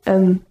Hardy,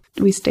 and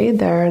we stayed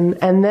there.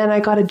 And then I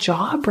got a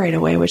job right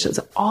away, which is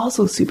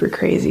also super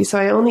crazy. So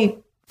I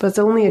was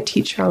only a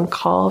teacher on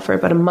call for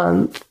about a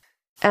month,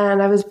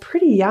 and I was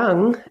pretty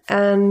young.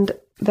 And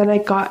then I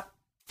got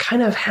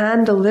kind of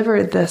hand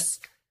delivered this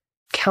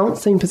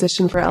counseling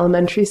position for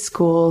elementary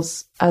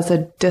schools as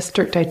a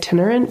district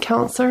itinerant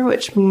counselor,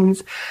 which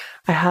means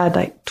I had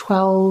like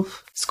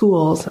 12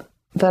 schools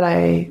that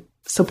I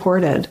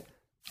supported,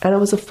 and it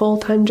was a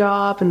full-time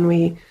job. And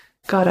we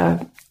got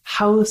a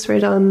house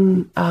right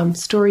on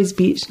Stories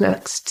Beach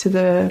next to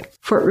the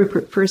Fort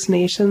Rupert First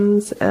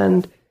Nations.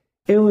 And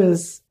it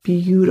was a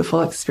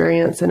beautiful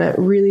experience. And it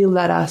really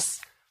let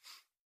us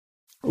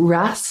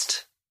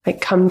rest,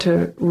 like come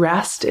to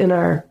rest in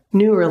our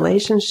new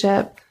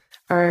relationship,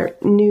 our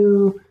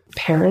new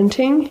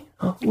parenting.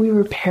 We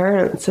were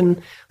parents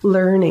and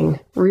learning,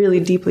 really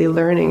deeply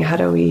learning, how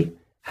do we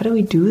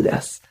do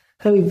this?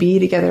 How do we be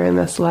together in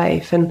this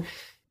life? And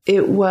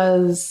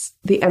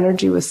the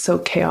energy was so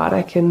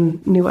chaotic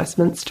in New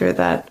Westminster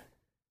that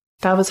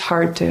was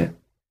hard to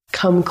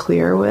come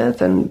clear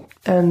with. And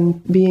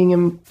being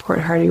in Port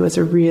Hardy was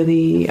a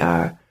really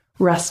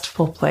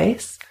restful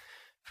place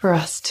for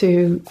us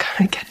to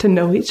kind of get to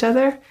know each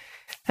other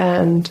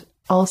and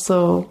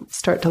also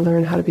start to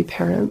learn how to be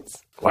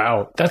parents.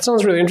 Wow. That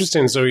sounds really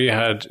interesting. So you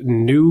had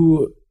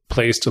new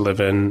place to live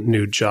in,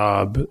 new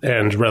job,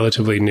 and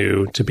relatively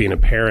new to being a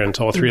parent,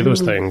 all 3 of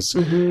those things.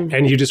 Mm-hmm.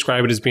 And you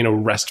describe it as being a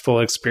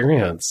restful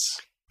experience.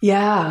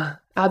 Yeah,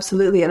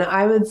 absolutely. And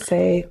I would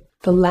say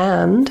the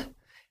land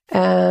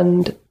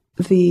and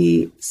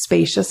the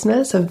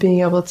spaciousness of being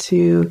able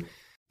to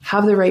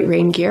have the right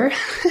rain gear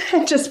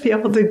and just be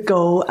able to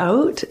go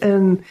out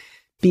and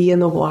be in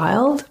the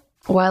wild,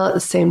 while at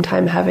the same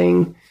time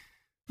having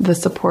the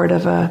support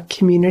of a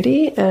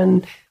community.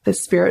 And the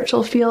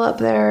spiritual feel up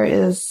there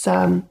is,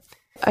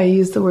 I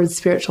use the word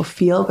spiritual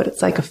feel, but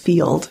it's like a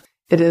field.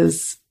 It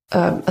is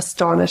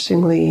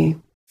astonishingly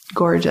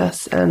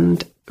gorgeous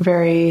and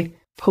very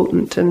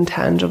potent and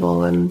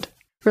tangible, and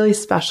really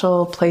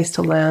special place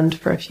to land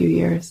for a few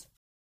years.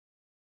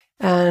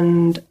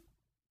 And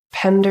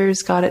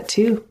Pender's got it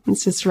too.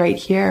 It's just right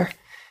here.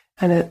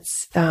 And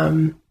it's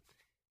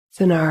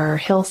in our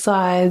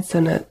hillsides,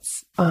 and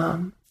it's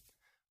on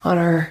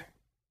our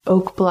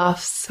oak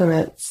bluffs,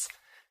 and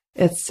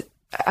it's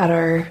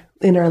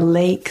in our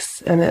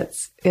lakes, and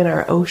it's in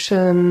our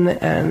ocean,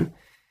 and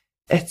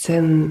it's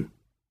in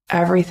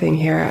everything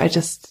here. I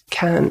just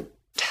can't,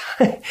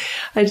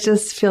 it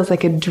just feels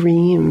like a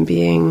dream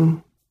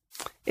being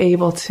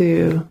able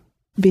to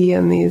be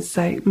in these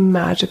like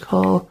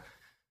magical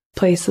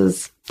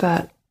places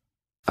that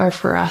are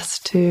for us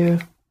to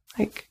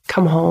like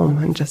come home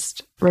and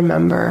just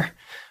remember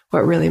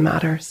what really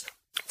matters.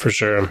 For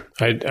sure.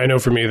 I know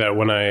for me that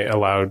when I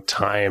allowed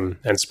time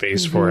and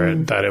space for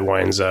it, that it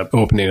winds up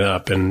opening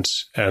up and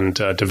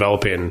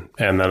developing,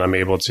 and then I'm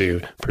able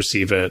to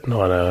perceive it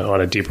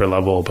on a deeper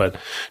level. But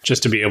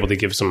just to be able to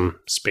give some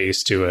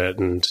space to it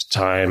and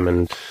time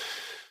and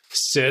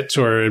sit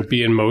or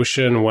be in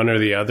motion, one or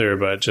the other,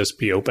 but just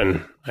be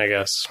open, I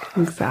guess.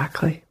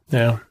 Exactly.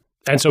 Yeah.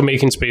 And so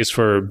making space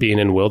for being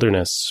in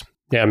wilderness.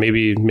 Yeah,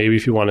 maybe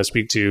if you want to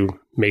speak to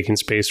making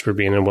space for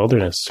being in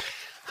wilderness.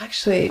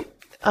 Actually,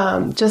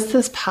 just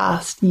this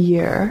past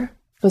year,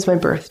 it was my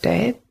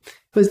birthday. It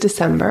was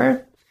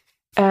December.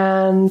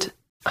 And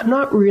I'm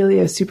not really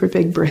a super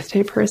big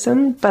birthday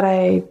person, but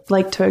I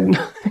like to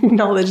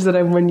acknowledge that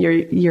I'm 1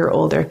 year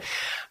older.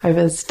 I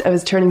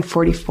was turning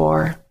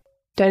 44.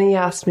 Denny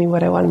asked me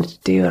what I wanted to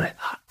do, and I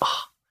thought,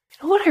 you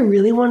know what I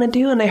really want to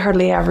do, and I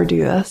hardly ever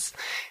do this,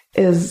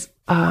 is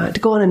to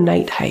go on a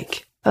night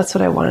hike. That's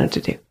what I wanted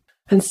to do.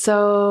 And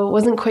so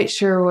wasn't quite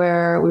sure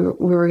where we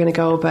were going to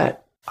go,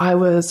 but I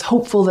was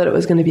hopeful that it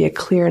was going to be a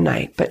clear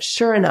night. But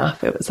sure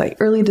enough, it was like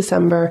early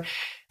December,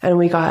 and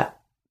we got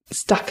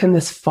stuck in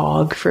this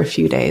fog for a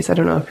few days. I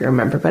don't know if you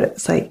remember, but it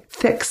was like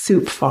thick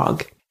soup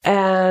fog.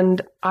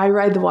 And I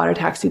ride the water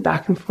taxi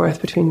back and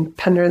forth between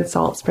Pender and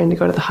Salt Spring to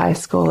go to the high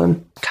school.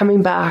 And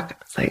coming back,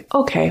 it's like,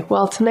 okay,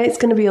 well, tonight's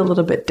going to be a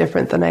little bit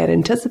different than I had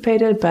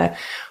anticipated, but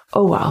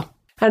oh well.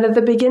 And at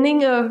the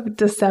beginning of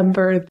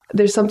December,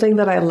 there's something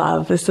that I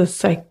love. It's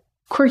this like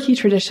quirky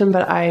tradition,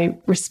 but I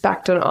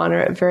respect and honor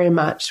it very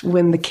much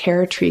when the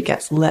care tree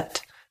gets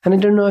lit. And I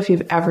don't know if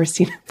you've ever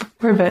seen it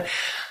before, but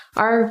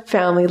our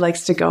family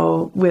likes to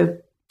go with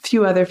a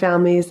few other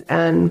families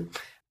and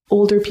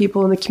older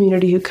people in the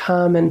community who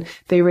come, and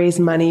they raise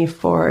money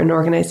for an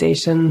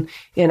organization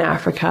in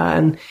Africa,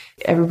 and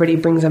everybody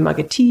brings a mug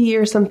of tea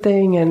or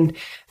something, and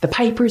the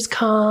pipers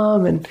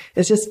come, and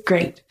it's just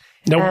great.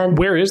 Now,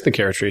 where is the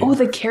care tree? Oh,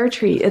 the care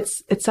tree.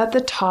 It's at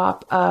the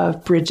top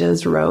of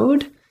Bridges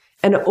Road,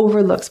 and it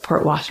overlooks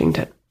Port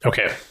Washington.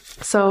 Okay.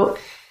 So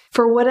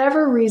for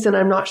whatever reason,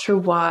 I'm not sure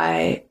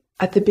why,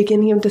 at the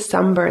beginning of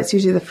December, it's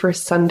usually the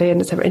first Sunday in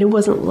December, and it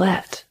wasn't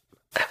lit.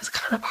 I was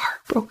kind of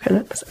heartbroken.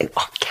 I was like,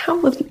 I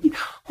can't believe,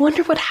 I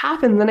wonder what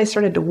happened. And then I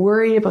started to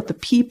worry about the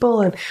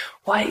people and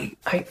why,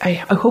 I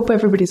hope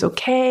everybody's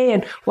okay.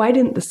 And why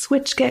didn't the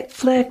switch get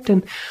flicked?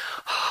 And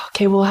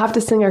okay, we'll have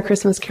to sing our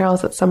Christmas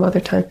carols at some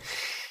other time.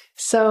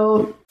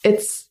 So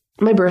it's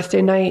my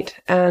birthday night,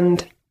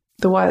 and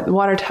the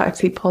water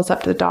taxi pulls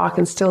up to the dock,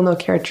 and still no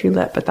care tree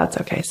lit, but that's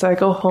okay. So I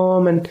go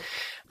home, and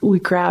we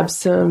grab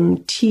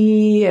some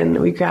tea, and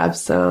we grab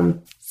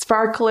some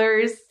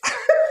sparklers.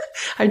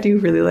 I do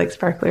really like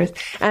sparklers.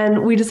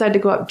 And we decide to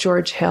go up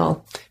George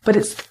Hill, but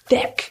it's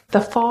thick.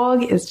 The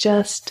fog is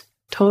just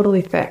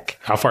totally thick.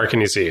 How far can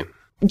you see?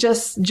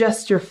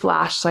 Just your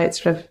flashlight,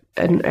 sort of,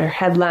 and our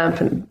headlamp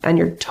and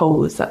your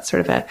toes, that's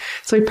sort of it.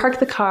 So we park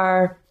the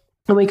car,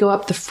 and we go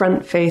up the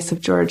front face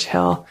of George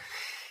Hill,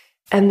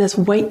 and this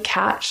white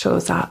cat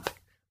shows up.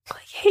 I'm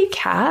like, hey,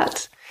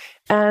 cat.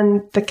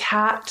 And the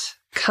cat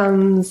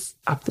comes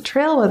up the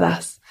trail with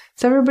us.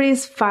 So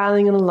everybody's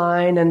filing in a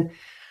line, and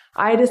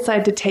I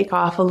decide to take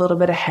off a little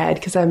bit ahead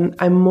because I'm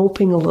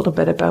moping a little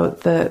bit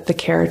about the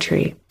care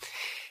tree.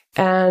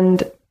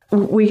 And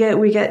we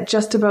get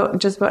just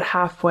about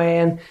halfway,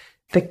 and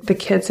the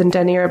kids and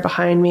Denny are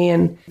behind me,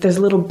 and there's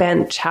a little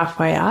bench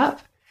halfway up.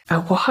 I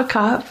walk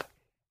up,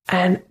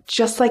 and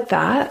just like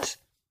that,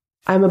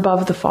 I'm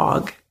above the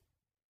fog.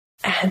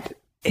 And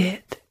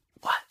it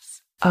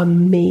was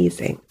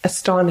amazing,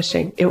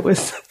 astonishing. It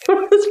was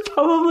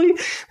probably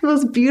the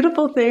most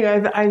beautiful thing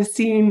I've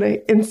seen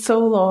in so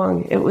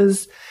long. It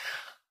was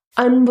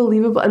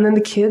unbelievable. And then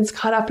the kids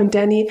caught up, and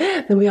Denny,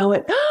 and we all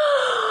went,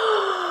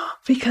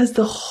 because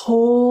the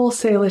whole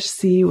Salish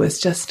Sea was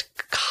just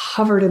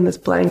covered in this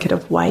blanket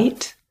of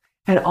white,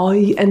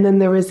 and then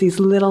there was these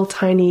little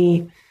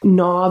tiny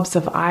knobs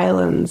of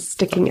islands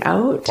sticking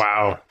out.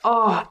 Wow.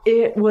 Oh,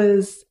 it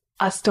was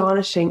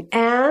astonishing.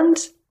 And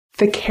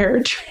the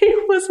care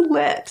tree was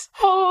lit.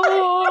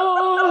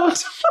 Oh,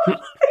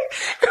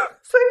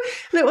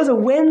 it was a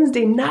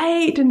Wednesday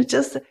night, and it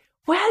just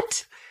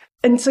wet.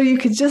 And so you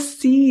could just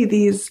see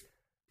these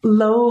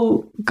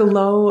low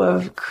glow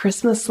of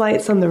Christmas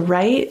lights on the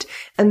right,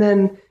 and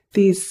then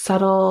these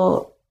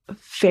subtle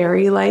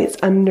fairy lights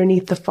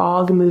underneath the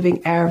fog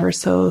moving ever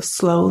so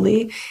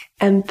slowly.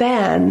 And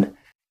then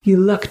you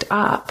looked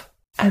up,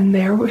 and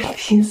there were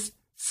these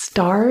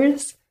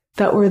stars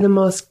that were the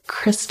most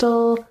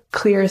crystal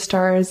clear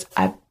stars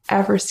I've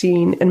ever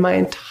seen in my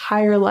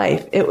entire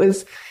life.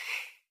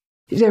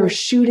 There were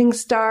shooting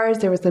stars.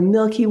 There was the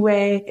Milky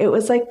Way. It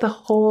was like the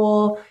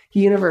whole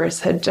universe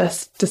had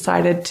just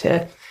decided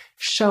to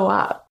show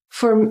up.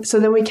 So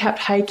then we kept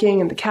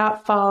hiking, and the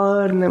cat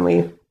followed, and then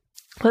we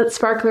lit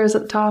sparklers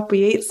at the top.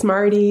 We ate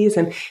Smarties,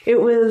 and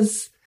it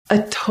was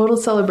a total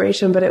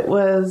celebration, but it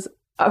was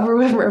a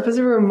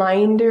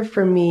reminder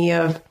for me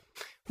of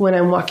when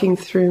I'm walking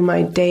through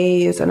my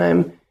days and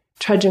I'm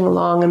trudging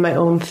along in my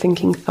own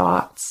thinking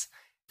thoughts,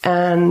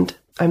 and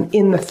I'm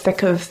in the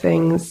thick of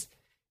things,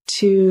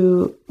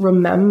 to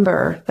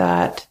remember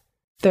that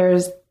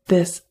there's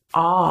this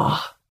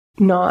awe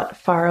not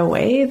far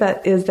away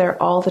that is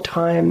there all the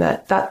time,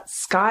 that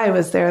sky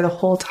was there the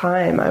whole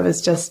time. I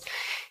was just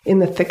in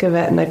the thick of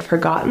it, and I'd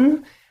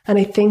forgotten. And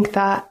I think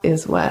that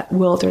is what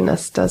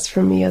wilderness does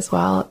for me as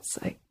well.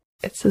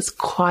 It's this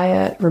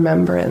quiet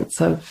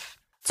remembrance of,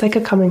 it's like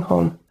a coming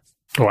home.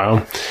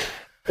 Wow.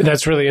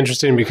 That's really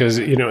interesting because,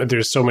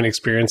 there's so many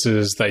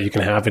experiences that you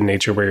can have in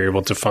nature where you're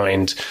able to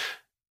find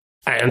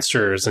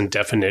answers and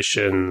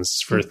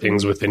definitions for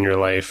things within your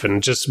life.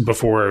 And just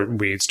before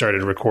we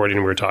started recording,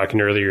 we were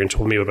talking earlier, and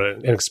told me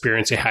about an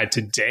experience you had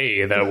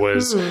today that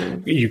was,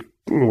 you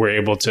were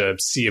able to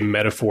see a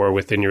metaphor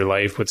within your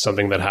life with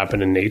something that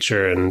happened in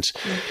nature. And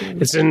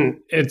it's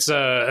an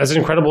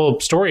incredible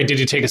story. Did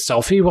you take a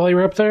selfie while you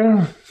were up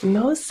there?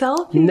 No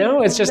selfie.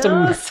 No, it's just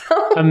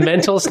a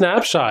mental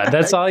snapshot.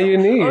 That's all you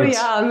need. Oh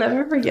yeah, I'll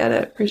never forget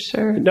it for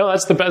sure. No,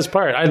 that's the best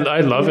part. I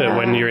love it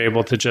when you're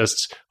able to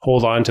just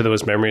hold on to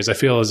those memories. I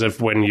feel as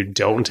if when you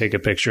don't take a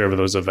picture of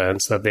those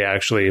events, that they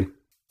actually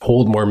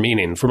hold more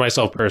meaning for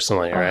myself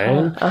personally,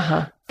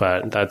 right?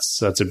 But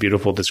that's a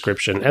beautiful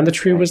description. And the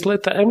tree was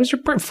lit. It was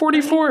your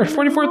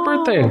 44th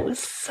birthday. It was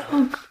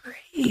so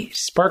great.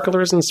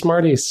 Sparklers and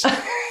Smarties.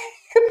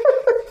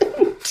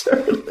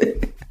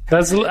 Totally.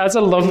 That's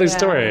a lovely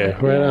story.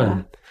 Right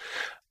on.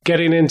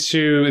 Getting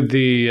into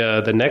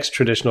the next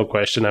traditional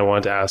question I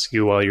want to ask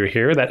you while you're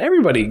here, that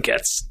everybody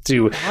gets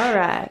to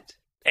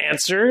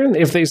answer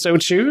if they so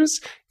choose,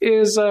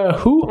 is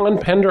who on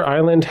Pender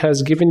Island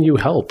has given you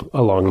help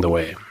along the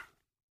way?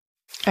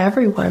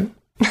 Everyone.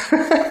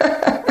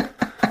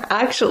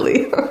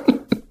 Actually,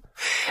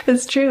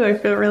 it's true. I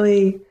feel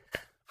really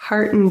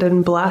heartened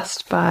and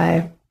blessed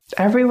by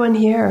everyone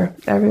here.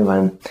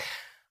 Everyone.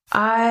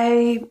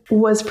 I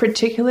was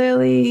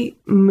particularly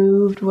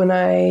moved when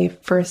I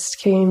first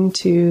came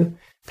to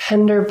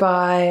Pender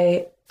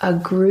by a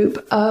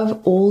group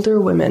of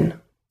older women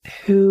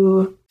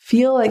who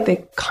feel like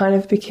they kind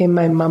of became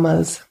my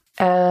mamas,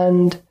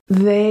 and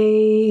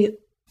they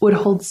would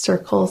hold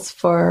circles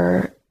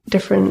for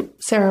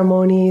different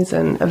ceremonies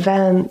and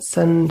events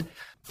and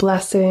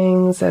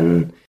blessings,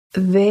 and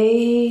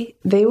they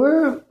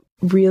were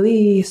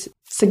really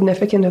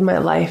significant in my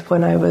life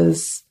when I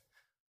was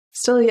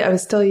still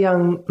a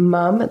young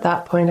mom at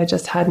that point. I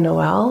just had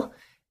Noelle,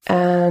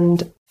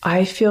 and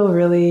I feel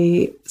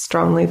really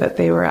strongly that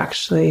they were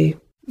actually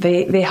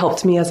they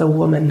helped me as a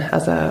woman,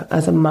 as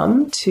a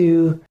mom,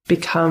 to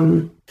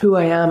become who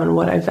I am and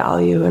what I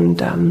value, and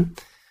I'm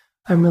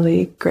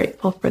really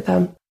grateful for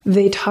them.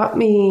 They taught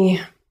me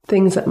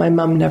things that my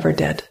mom never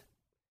did,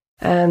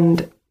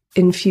 and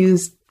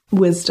infused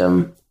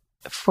wisdom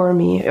for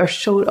me, or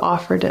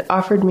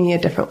offered me a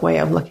different way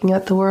of looking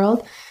at the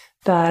world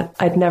that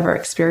I'd never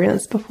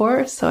experienced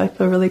before. So I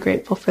feel really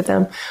grateful for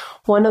them.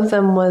 One of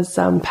them was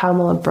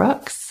Pamela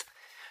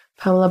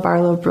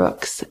Barlow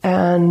Brooks,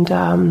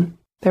 and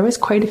there was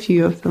quite a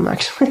few of them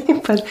actually,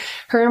 but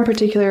her in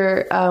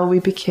particular, we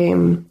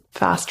became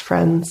fast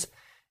friends,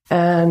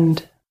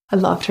 and I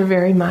loved her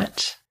very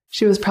much.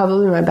 She was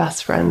probably my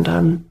best friend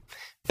on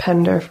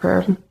Pender for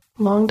a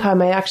long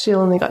time. I actually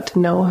only got to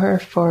know her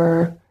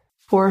for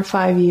 4 or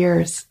 5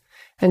 years,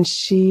 and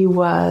she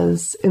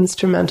was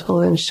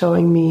instrumental in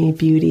showing me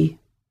beauty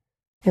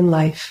in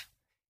life,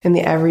 in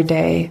the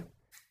everyday,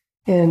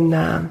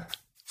 in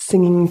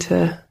singing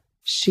to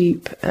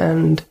sheep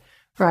and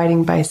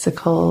riding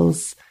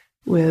bicycles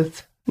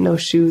with no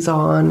shoes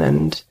on,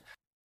 and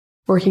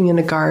working in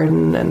a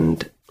garden,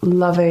 and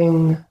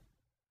loving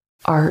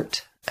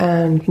art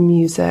and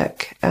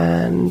music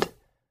and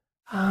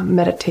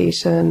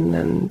meditation,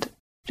 and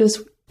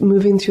just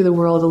moving through the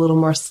world a little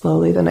more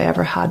slowly than I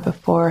ever had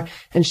before.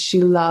 And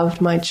she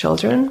loved my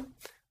children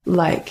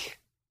like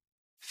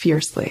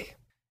fiercely.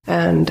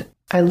 And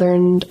I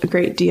learned a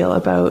great deal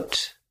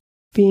about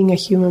being a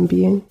human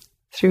being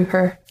through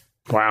her.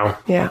 Wow.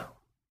 Yeah.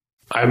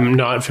 I'm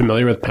not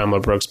familiar with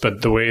Pamela Brooks,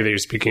 but the way that you're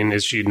speaking,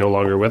 is she no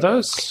longer with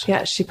us?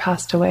 Yeah, she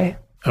passed away.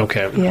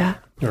 Okay. Yeah.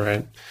 All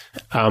right.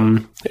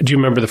 Do you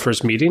remember the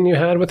first meeting you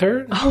had with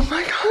her? Oh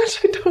my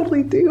gosh, I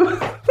totally do.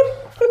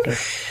 Okay.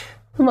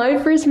 My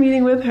first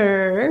meeting with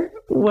her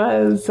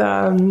was,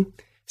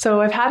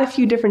 so I've had a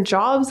few different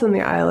jobs on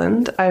the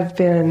island. I've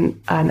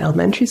been an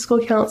elementary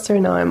school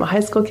counselor. Now I'm a high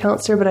school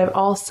counselor, but I've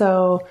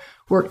also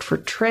worked for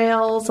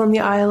trails on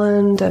the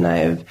island, and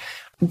I've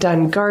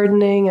done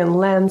gardening and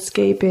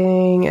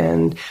landscaping,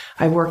 and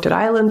I've worked at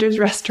Islanders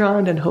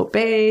Restaurant and Hope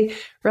Bay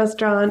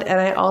Restaurant, and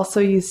I also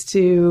used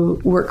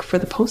to work for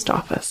the post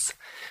office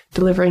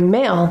delivering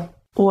mail.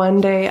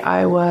 One day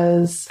I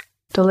was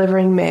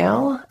delivering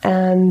mail,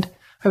 and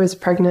I was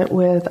pregnant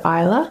with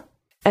Isla,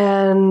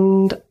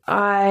 and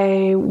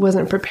I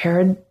wasn't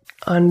prepared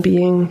on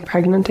being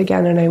pregnant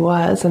again, and I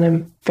was, and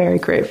I'm very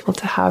grateful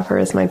to have her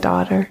as my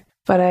daughter.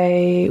 But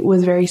I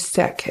was very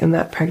sick in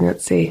that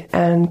pregnancy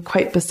and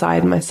quite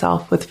beside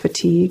myself with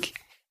fatigue.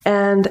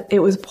 And it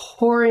was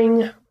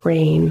pouring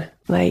rain.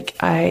 Like,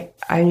 I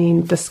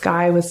mean, the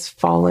sky was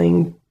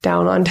falling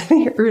down onto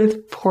the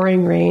earth,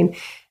 pouring rain.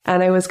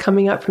 And I was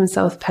coming up from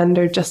South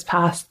Pender just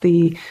past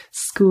the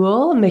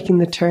school, making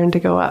the turn to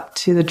go up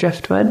to the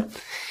Driftwood.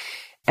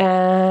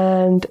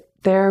 And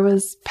there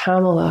was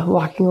Pamela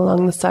walking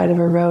along the side of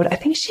a road. I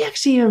think she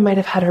actually even might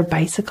have had her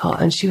bicycle,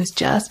 and she was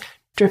just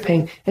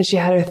dripping, and she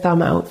had her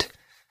thumb out.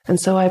 And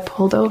so I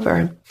pulled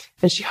over,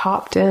 and she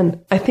hopped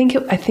in. I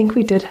think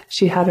we did.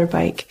 She had her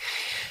bike,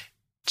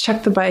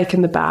 chucked the bike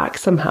in the back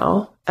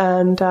somehow.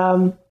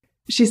 And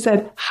she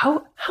said,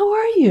 how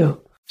are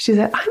you? She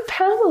said, I'm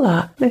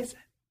Pamela. And I said,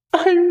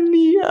 I'm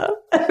Nia.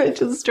 And I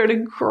just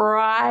started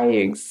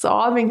crying,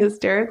 sobbing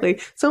hysterically,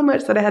 so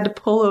much that I had to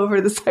pull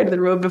over the side of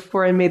the road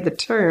before I made the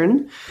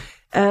turn.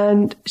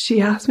 And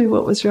she asked me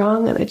what was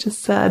wrong. And I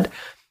just said,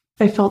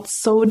 I felt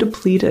so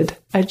depleted.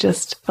 I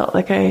just felt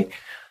like I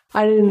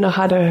didn't know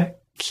how to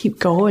keep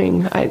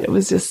going. I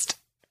was just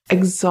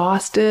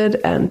exhausted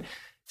and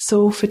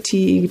so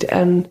fatigued.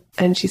 And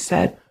she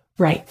said,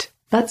 right,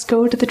 let's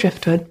go to the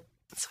driftwood.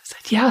 So I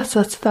said, yes,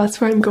 that's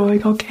where I'm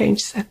going. Okay. And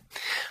she said,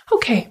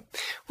 okay,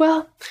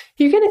 well,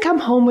 you're going to come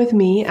home with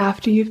me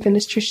after you've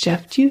finished your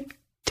shift. You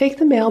take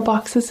the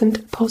mailboxes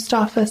into the post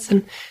office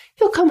and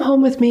you'll come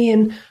home with me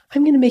and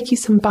I'm going to make you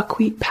some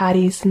buckwheat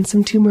patties and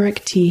some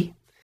turmeric tea.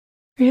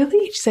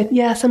 Really? She said,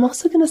 yes, I'm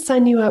also going to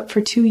sign you up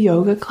for 2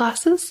 yoga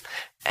classes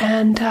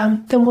and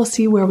then we'll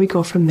see where we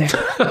go from there.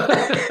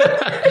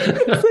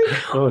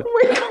 Oh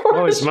my gosh,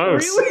 holy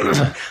smokes.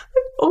 Really?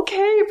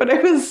 Okay, but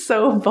I was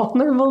so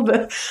vulnerable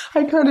that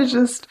I kind of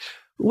just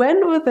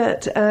went with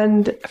it.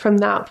 And from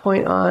that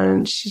point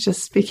on, she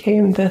just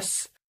became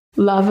this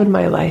love in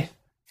my life.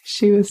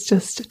 She was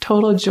just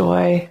total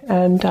joy.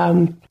 And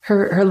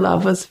her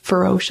love was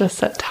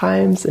ferocious at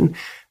times and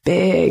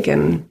big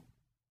and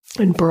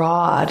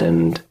broad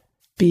and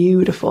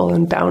beautiful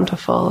and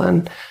bountiful.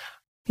 And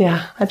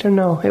yeah, I don't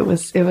know. It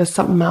was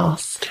something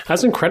else.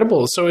 That's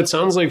incredible. So it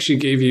sounds like she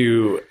gave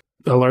you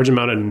a large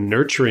amount of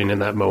nurturing in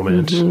that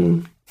moment.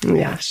 Mm-hmm.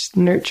 Yeah,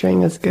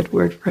 nurturing is a good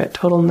word for it.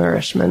 Total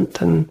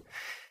nourishment, and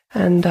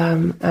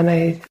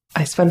I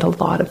spent a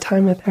lot of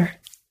time with her.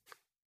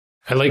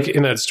 I like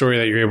in that story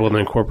that you're able to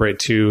incorporate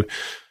 2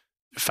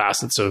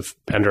 facets of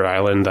Pender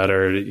Island that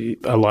are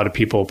a lot of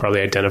people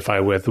probably identify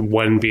with,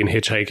 one being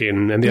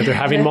hitchhiking and the other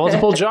having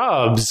multiple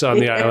jobs on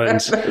the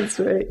island. That's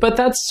right. But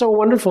that's so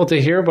wonderful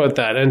to hear about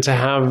that and to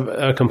have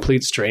a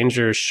complete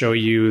stranger show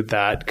you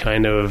that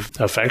kind of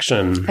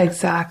affection.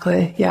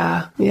 Exactly.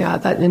 Yeah. Yeah.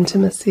 That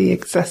intimacy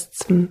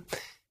exists and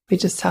we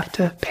just have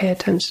to pay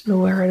attention to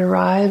where it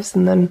arrives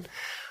and then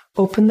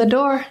open the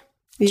door,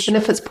 even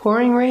if it's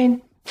pouring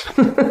rain.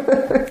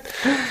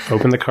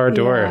 Open the car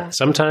door. Yeah.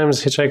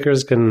 Sometimes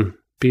hitchhikers can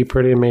be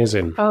pretty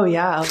amazing. Oh,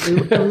 yeah.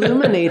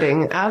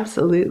 Illuminating.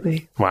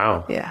 Absolutely.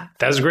 Wow. Yeah.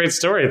 That's a great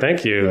story.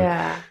 Thank you.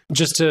 Yeah.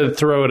 Just to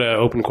throw out an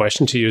open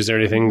question to you, is there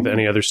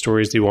any other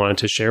stories that you wanted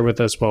to share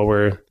with us while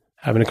we're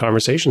having a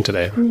conversation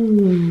today?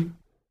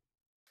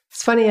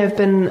 It's funny. I've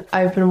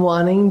been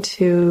wanting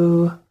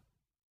to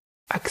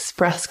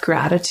express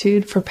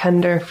gratitude for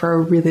Pender for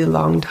a really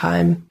long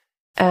time.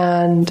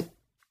 And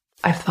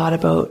I've thought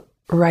about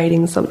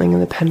writing something in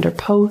the Pender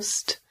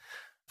Post.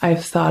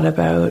 I've thought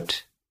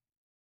about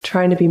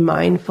trying to be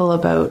mindful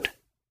about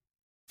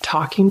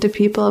talking to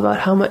people about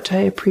how much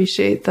I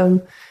appreciate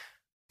them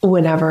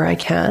whenever I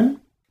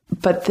can.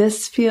 But I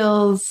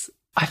feel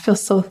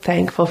so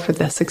thankful for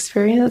this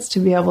experience to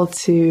be able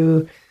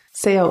to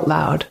say out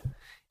loud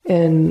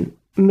in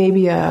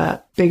maybe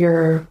a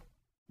bigger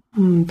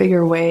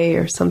way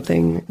or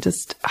something,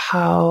 just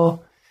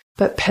how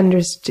that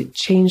Pender's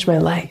changed my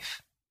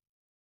life.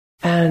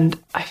 And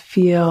I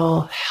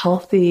feel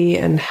healthy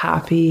and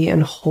happy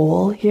and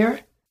whole here.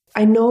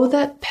 I know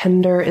that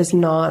Pender is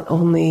not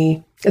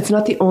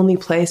the only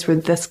place where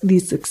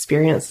these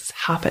experiences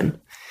happen.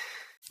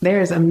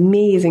 There's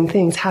amazing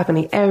things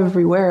happening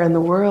everywhere in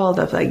the world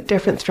of like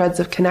different threads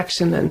of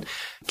connection and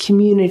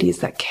communities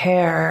that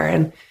care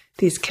and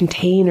these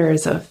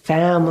containers of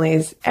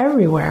families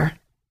everywhere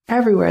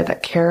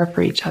that care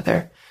for each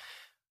other.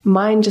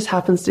 Mine just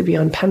happens to be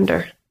on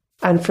Pender.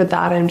 And for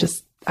that,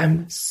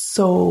 I'm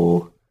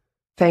so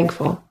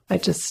thankful.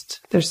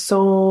 There's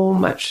so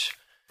much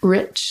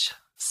rich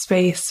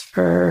space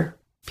for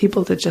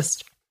people to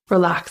just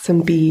relax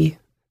and be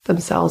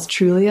themselves,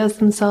 truly as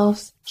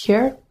themselves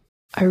here.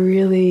 I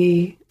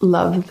really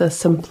love the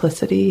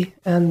simplicity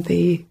and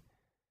the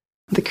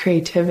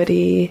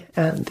creativity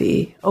and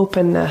the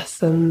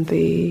openness and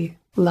the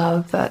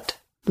love that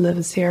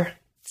lives here.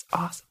 It's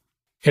awesome.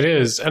 It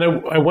is. And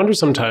I wonder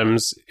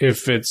sometimes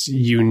if it's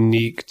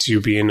unique to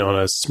being on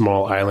a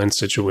small island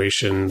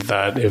situation,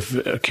 that if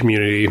a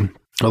community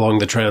along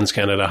the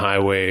Trans-Canada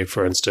Highway,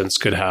 for instance,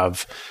 could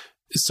have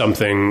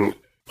something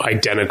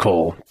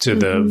identical to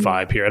the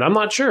vibe here. And I'm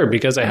not sure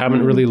because I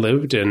haven't really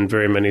lived in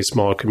very many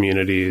small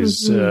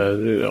communities,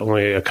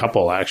 only a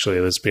couple actually,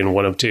 that's been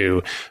one of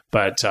 2.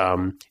 But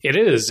it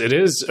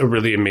is a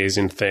really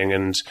amazing thing.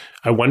 And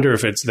I wonder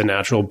if it's the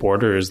natural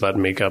borders that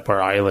make up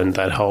our island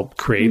that help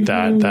create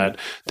that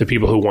the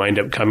people who wind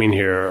up coming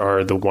here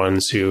are the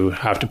ones who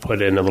have to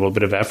put in a little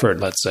bit of effort,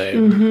 let's say.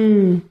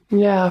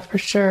 Yeah, for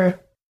sure.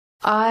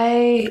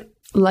 I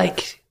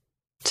like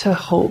to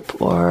hope,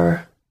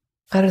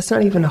 and it's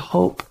not even a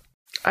hope.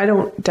 I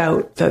don't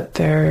doubt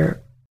that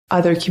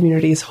other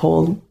communities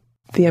hold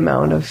the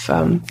amount of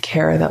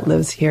care that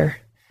lives here.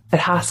 It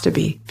has to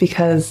be,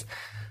 because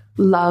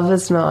love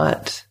is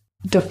not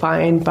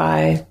defined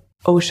by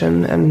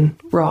ocean and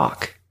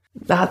rock.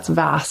 That's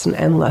vast and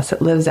endless.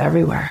 It lives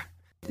everywhere.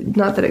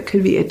 Not that it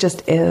could be, it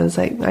just is.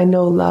 I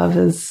know love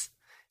is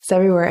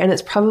everywhere. And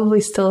it's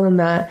probably still in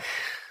that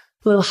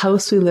little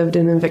house we lived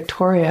in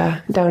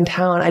Victoria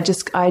downtown.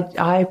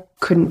 I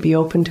couldn't be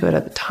open to it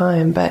at the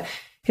time, but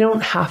you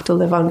don't have to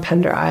live on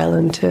Pender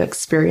Island to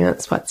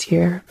experience what's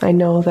here. I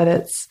know that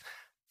it's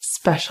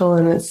special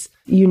and it's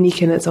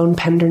unique in its own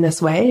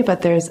Penderness way,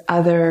 but there's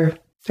other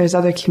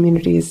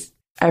communities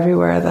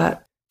everywhere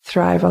that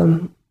thrive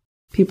on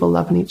people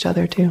loving each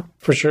other too.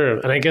 For sure.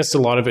 And I guess a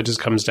lot of it just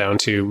comes down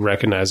to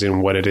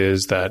recognizing what it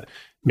is that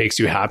makes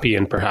you happy,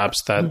 and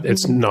perhaps that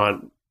it's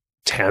not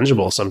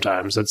tangible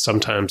sometimes. That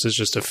sometimes it's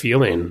just a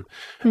feeling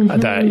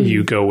that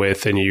you go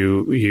with, and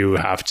you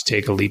have to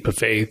take a leap of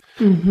faith,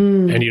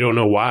 and you don't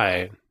know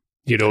why.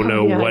 You don't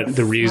know what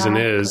the reason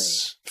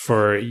is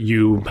for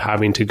you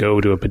having to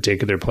go to a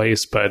particular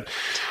place. But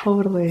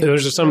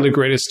those are some of the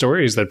greatest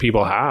stories that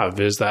people have,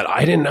 is that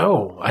I didn't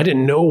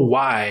know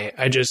why.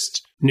 I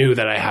just knew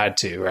that I had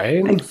to,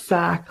 right?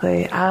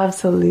 Exactly.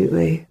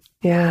 Absolutely.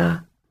 Yeah.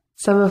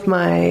 Some of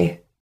my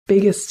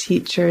biggest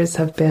teachers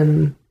have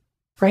been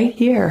right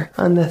here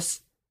on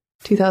this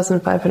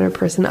 2,500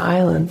 person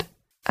island.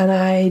 And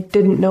I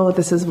didn't know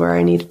this is where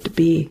I needed to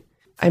be.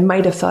 I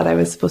might have thought I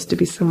was supposed to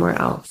be somewhere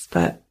else,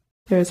 but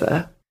there's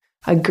a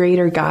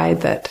greater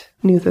guide that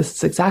knew this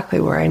is exactly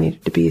where I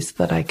needed to be so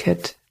that I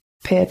could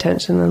pay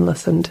attention and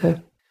listen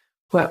to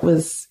what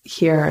was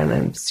here. And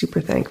I'm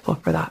super thankful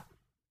for that.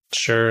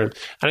 Sure. And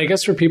I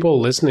guess for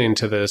people listening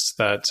to this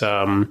that,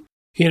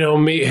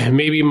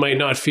 maybe might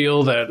not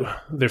feel that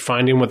they're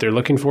finding what they're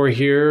looking for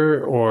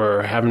here,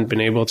 or haven't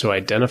been able to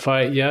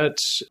identify it yet,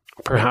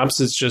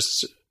 perhaps it's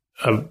just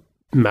a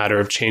matter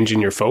of changing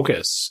your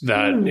focus.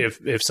 That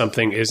if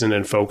something isn't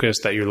in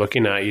focus that you're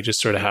looking at, you just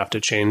sort of have to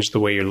change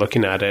the way you're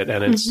looking at it,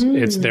 and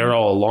it's there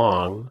all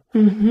along,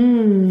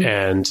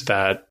 and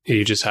that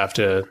you just have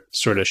to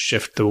sort of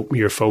shift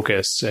your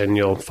focus, and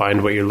you'll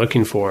find what you're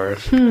looking for,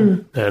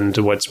 and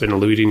what's been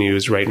eluding you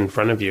is right in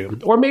front of you,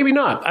 or maybe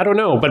not. I don't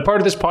know. But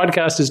part of this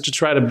podcast is to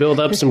try to build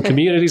up some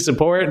community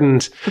support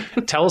and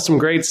tell some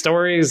great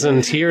stories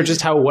and hear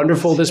just how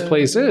wonderful this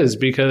place is,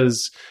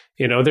 because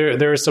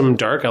there are some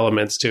dark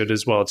elements to it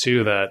as well,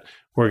 too, that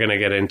we're going to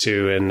get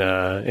into in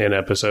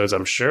episodes,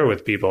 I'm sure,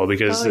 with people,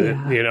 because,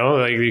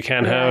 you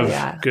can't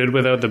have good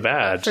without the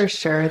bad. For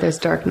sure. There's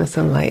darkness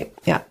and light.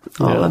 Yeah.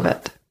 All of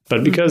it.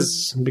 But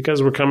because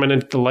we're coming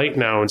into the light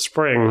now in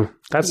spring,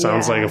 that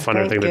sounds like a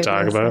funner thing to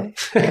talk about.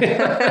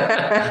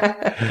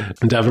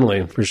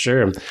 Definitely, for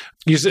sure.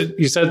 You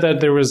said that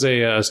there was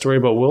a story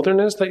about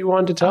wilderness that you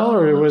wanted to tell,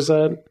 or was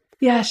that?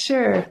 Yeah,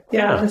 sure.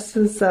 Yeah.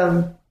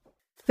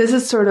 This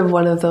is sort of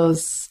one of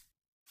those,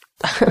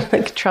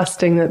 like,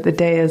 trusting that the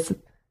day is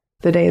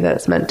the day that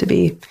it's meant to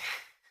be.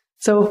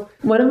 So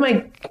one of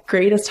my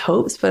greatest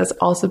hopes, but it's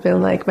also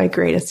been like my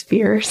greatest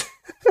fears,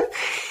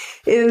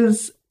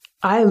 is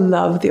I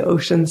love the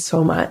ocean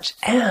so much,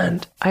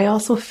 and I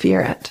also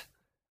fear it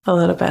a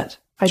little bit.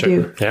 I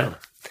do. Yeah.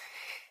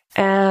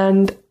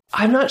 And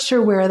I'm not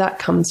sure where that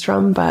comes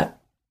from, but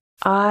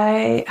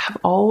I have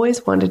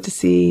always wanted to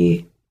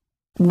see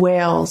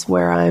whales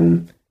where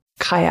I'm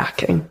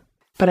kayaking.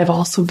 But I've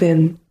also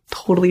been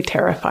totally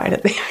terrified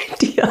at the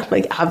idea,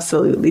 like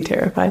absolutely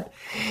terrified.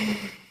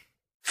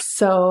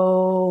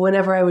 So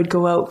whenever I would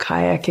go out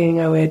kayaking,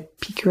 I would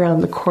peek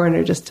around the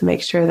corner just to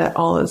make sure that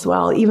all is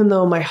well. Even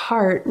though my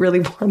heart really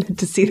wanted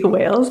to see the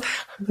whales, I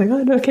was like,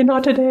 oh, no, okay,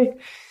 not today.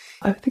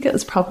 I think it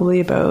was probably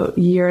about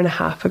a year and a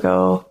half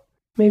ago,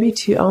 maybe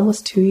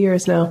almost 2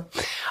 years now.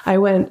 I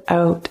went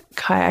out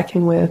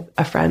kayaking with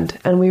a friend,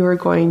 and we were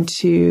going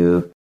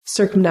to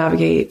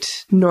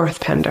circumnavigate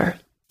North Pender.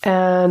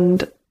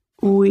 And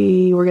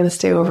we were going to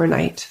stay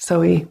overnight. So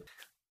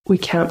we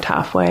camped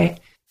halfway.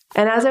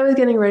 And as I was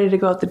getting ready to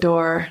go out the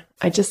door,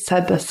 I just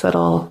said this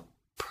little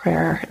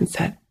prayer and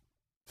said,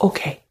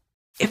 okay,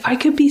 if I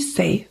could be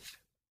safe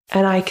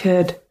and I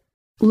could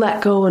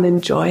let go and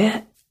enjoy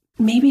it,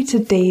 maybe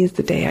today's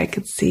the day I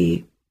could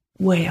see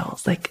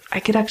whales. Like, I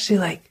could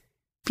actually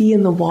be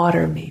in the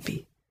water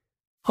maybe.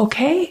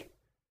 Okay.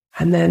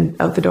 And then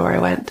out the door I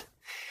went,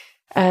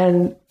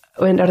 and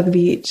went out of the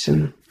beach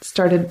and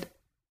started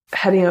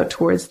heading out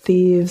towards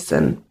Thieves,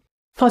 and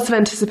lots of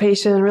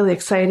anticipation, really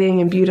exciting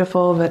and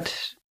beautiful,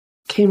 but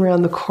got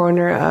around the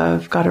corner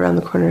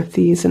of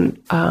Thieves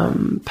and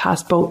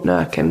past Boat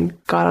Nook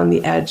and got on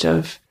the edge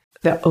of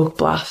the Oak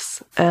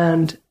Bluffs.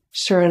 And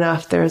sure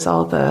enough, there's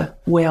all the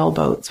whale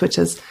boats, which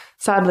is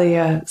sadly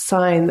a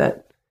sign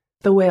that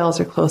the whales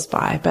are close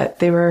by, but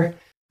they were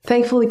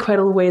thankfully quite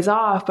a ways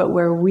off. But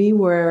where we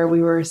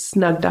were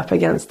snugged up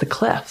against the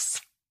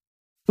cliffs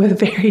with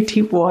very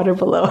deep water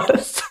below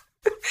us.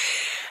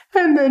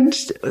 And then,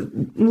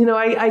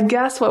 I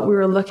guess what we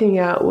were looking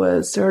at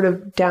was sort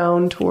of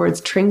down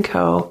towards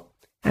Trinco,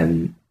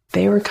 and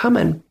they were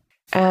coming.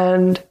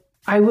 And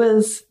I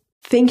was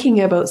thinking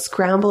about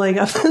scrambling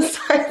up the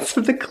sides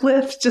of the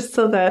cliff just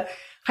so that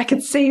I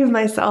could save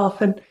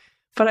myself.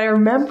 But I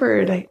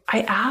remembered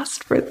I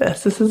asked for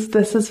this. This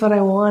is what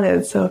I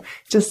wanted. So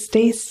just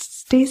stay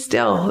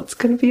still. It's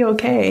going to be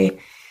okay.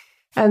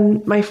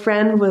 And my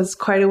friend was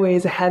quite a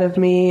ways ahead of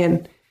me,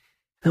 and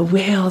the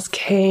whales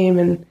came,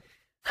 and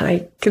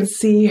I could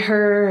see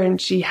her, and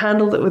she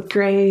handled it with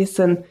grace.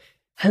 And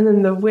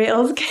then the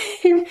whales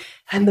came,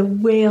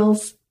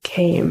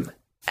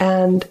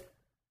 and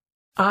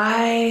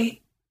I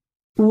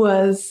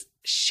was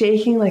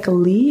shaking like a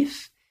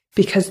leaf,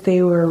 because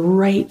they were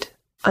right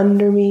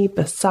under me,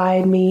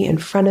 beside me, in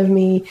front of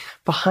me,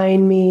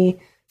 behind me,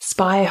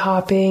 spy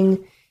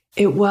hopping.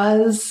 It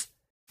was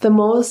the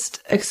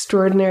most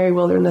extraordinary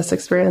wilderness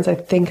experience I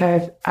think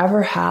I've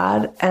ever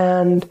had.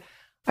 And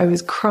I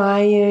was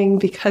crying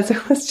because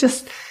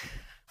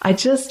I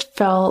just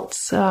felt,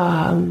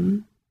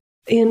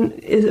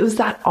 it was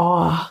that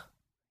awe,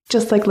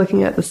 just like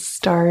looking at the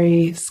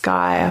starry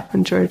sky up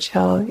in George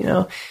Hill. You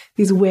know,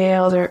 these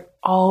whales are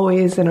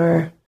always in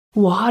our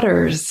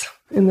waters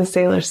in the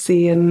Sailor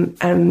Sea,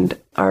 and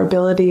our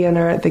ability and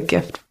the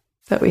gift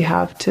that we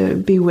have to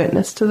be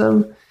witness to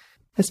them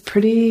is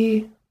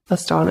pretty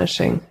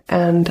astonishing.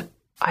 And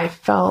I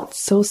felt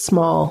so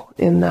small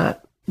in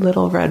that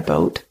little red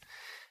boat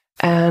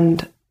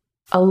and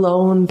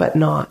alone, but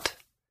not.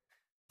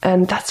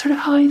 And that's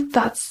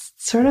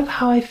sort of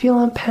how I feel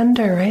on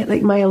Pender, right?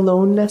 Like my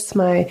aloneness,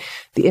 the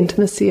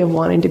intimacy of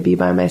wanting to be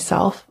by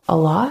myself a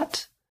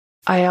lot.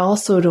 I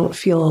also don't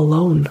feel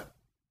alone.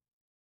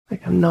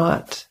 Like I'm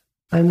not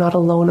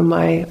alone in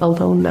my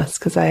aloneness,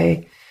 because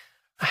I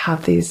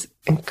have these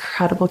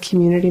incredible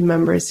community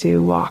members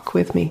who walk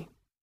with me.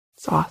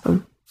 It's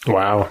awesome.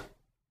 Wow.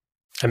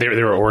 And they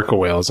were orca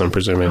whales, I'm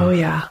presuming. Oh,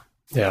 yeah.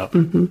 Yeah.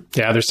 Mm-hmm.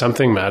 Yeah, there's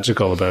something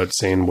magical about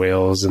seeing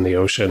whales in the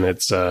ocean.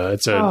 It's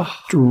a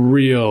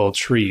real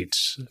treat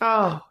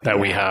that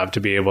we have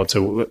to be able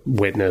to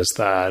witness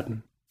that.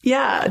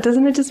 Yeah.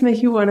 Doesn't it just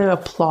make you want to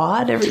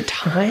applaud every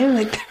time?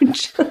 Like, they're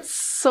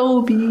just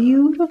so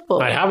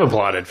beautiful. I have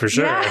applauded for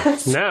sure.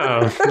 Yes. No,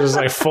 it was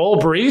like full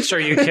breach. Are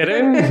you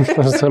kidding?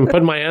 I'm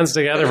putting my hands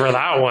together for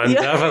that one.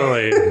 Yeah.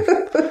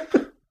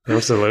 Definitely.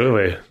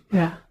 Absolutely.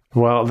 Yeah.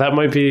 Well, that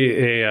might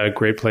be a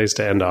great place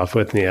to end off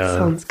with, Nia.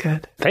 Sounds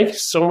good. Thank you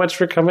so much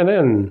for coming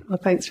in. Well,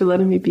 thanks for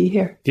letting me be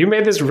here. You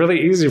made this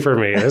really easy for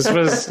me.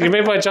 You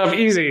made my job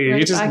easy.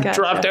 You just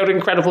dropped out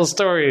incredible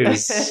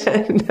stories.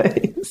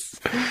 Nice.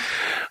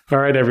 All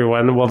right,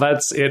 everyone. Well,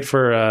 that's it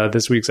for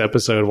this week's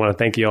episode. I want to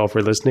thank you all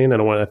for listening, and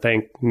I want to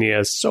thank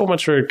Nia so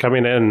much for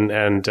coming in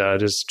and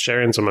just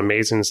sharing some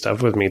amazing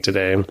stuff with me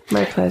today.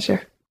 My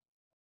pleasure.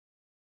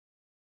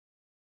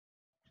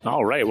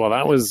 All right. Well,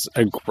 that was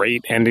a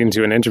great ending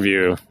to an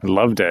interview.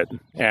 Loved it.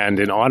 And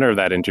in honor of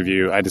that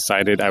interview, I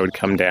decided I would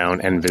come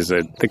down and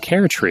visit the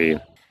Care Tree.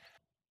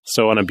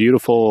 So on a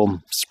beautiful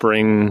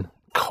spring,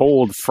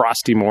 cold,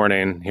 frosty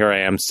morning, here I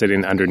am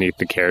sitting underneath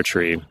the Care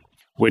Tree,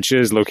 which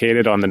is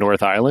located on the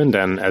North Island.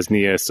 And as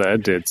Nia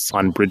said, it's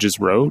on Bridges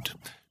Road,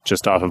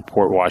 just off of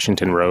Port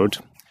Washington Road.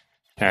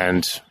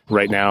 And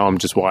right now I'm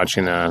just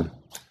watching a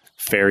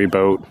ferry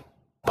boat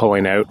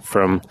pulling out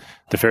from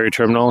the ferry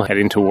terminal,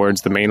 heading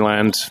towards the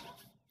mainland.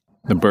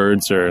 The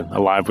birds are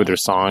alive with their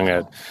song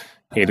at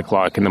 8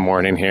 o'clock in the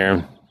morning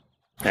here.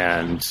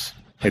 And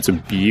it's a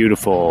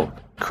beautiful,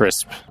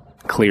 crisp,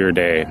 clear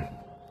day.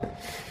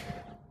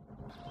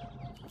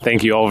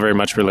 Thank you all very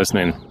much for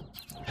listening.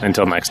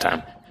 Until next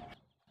time.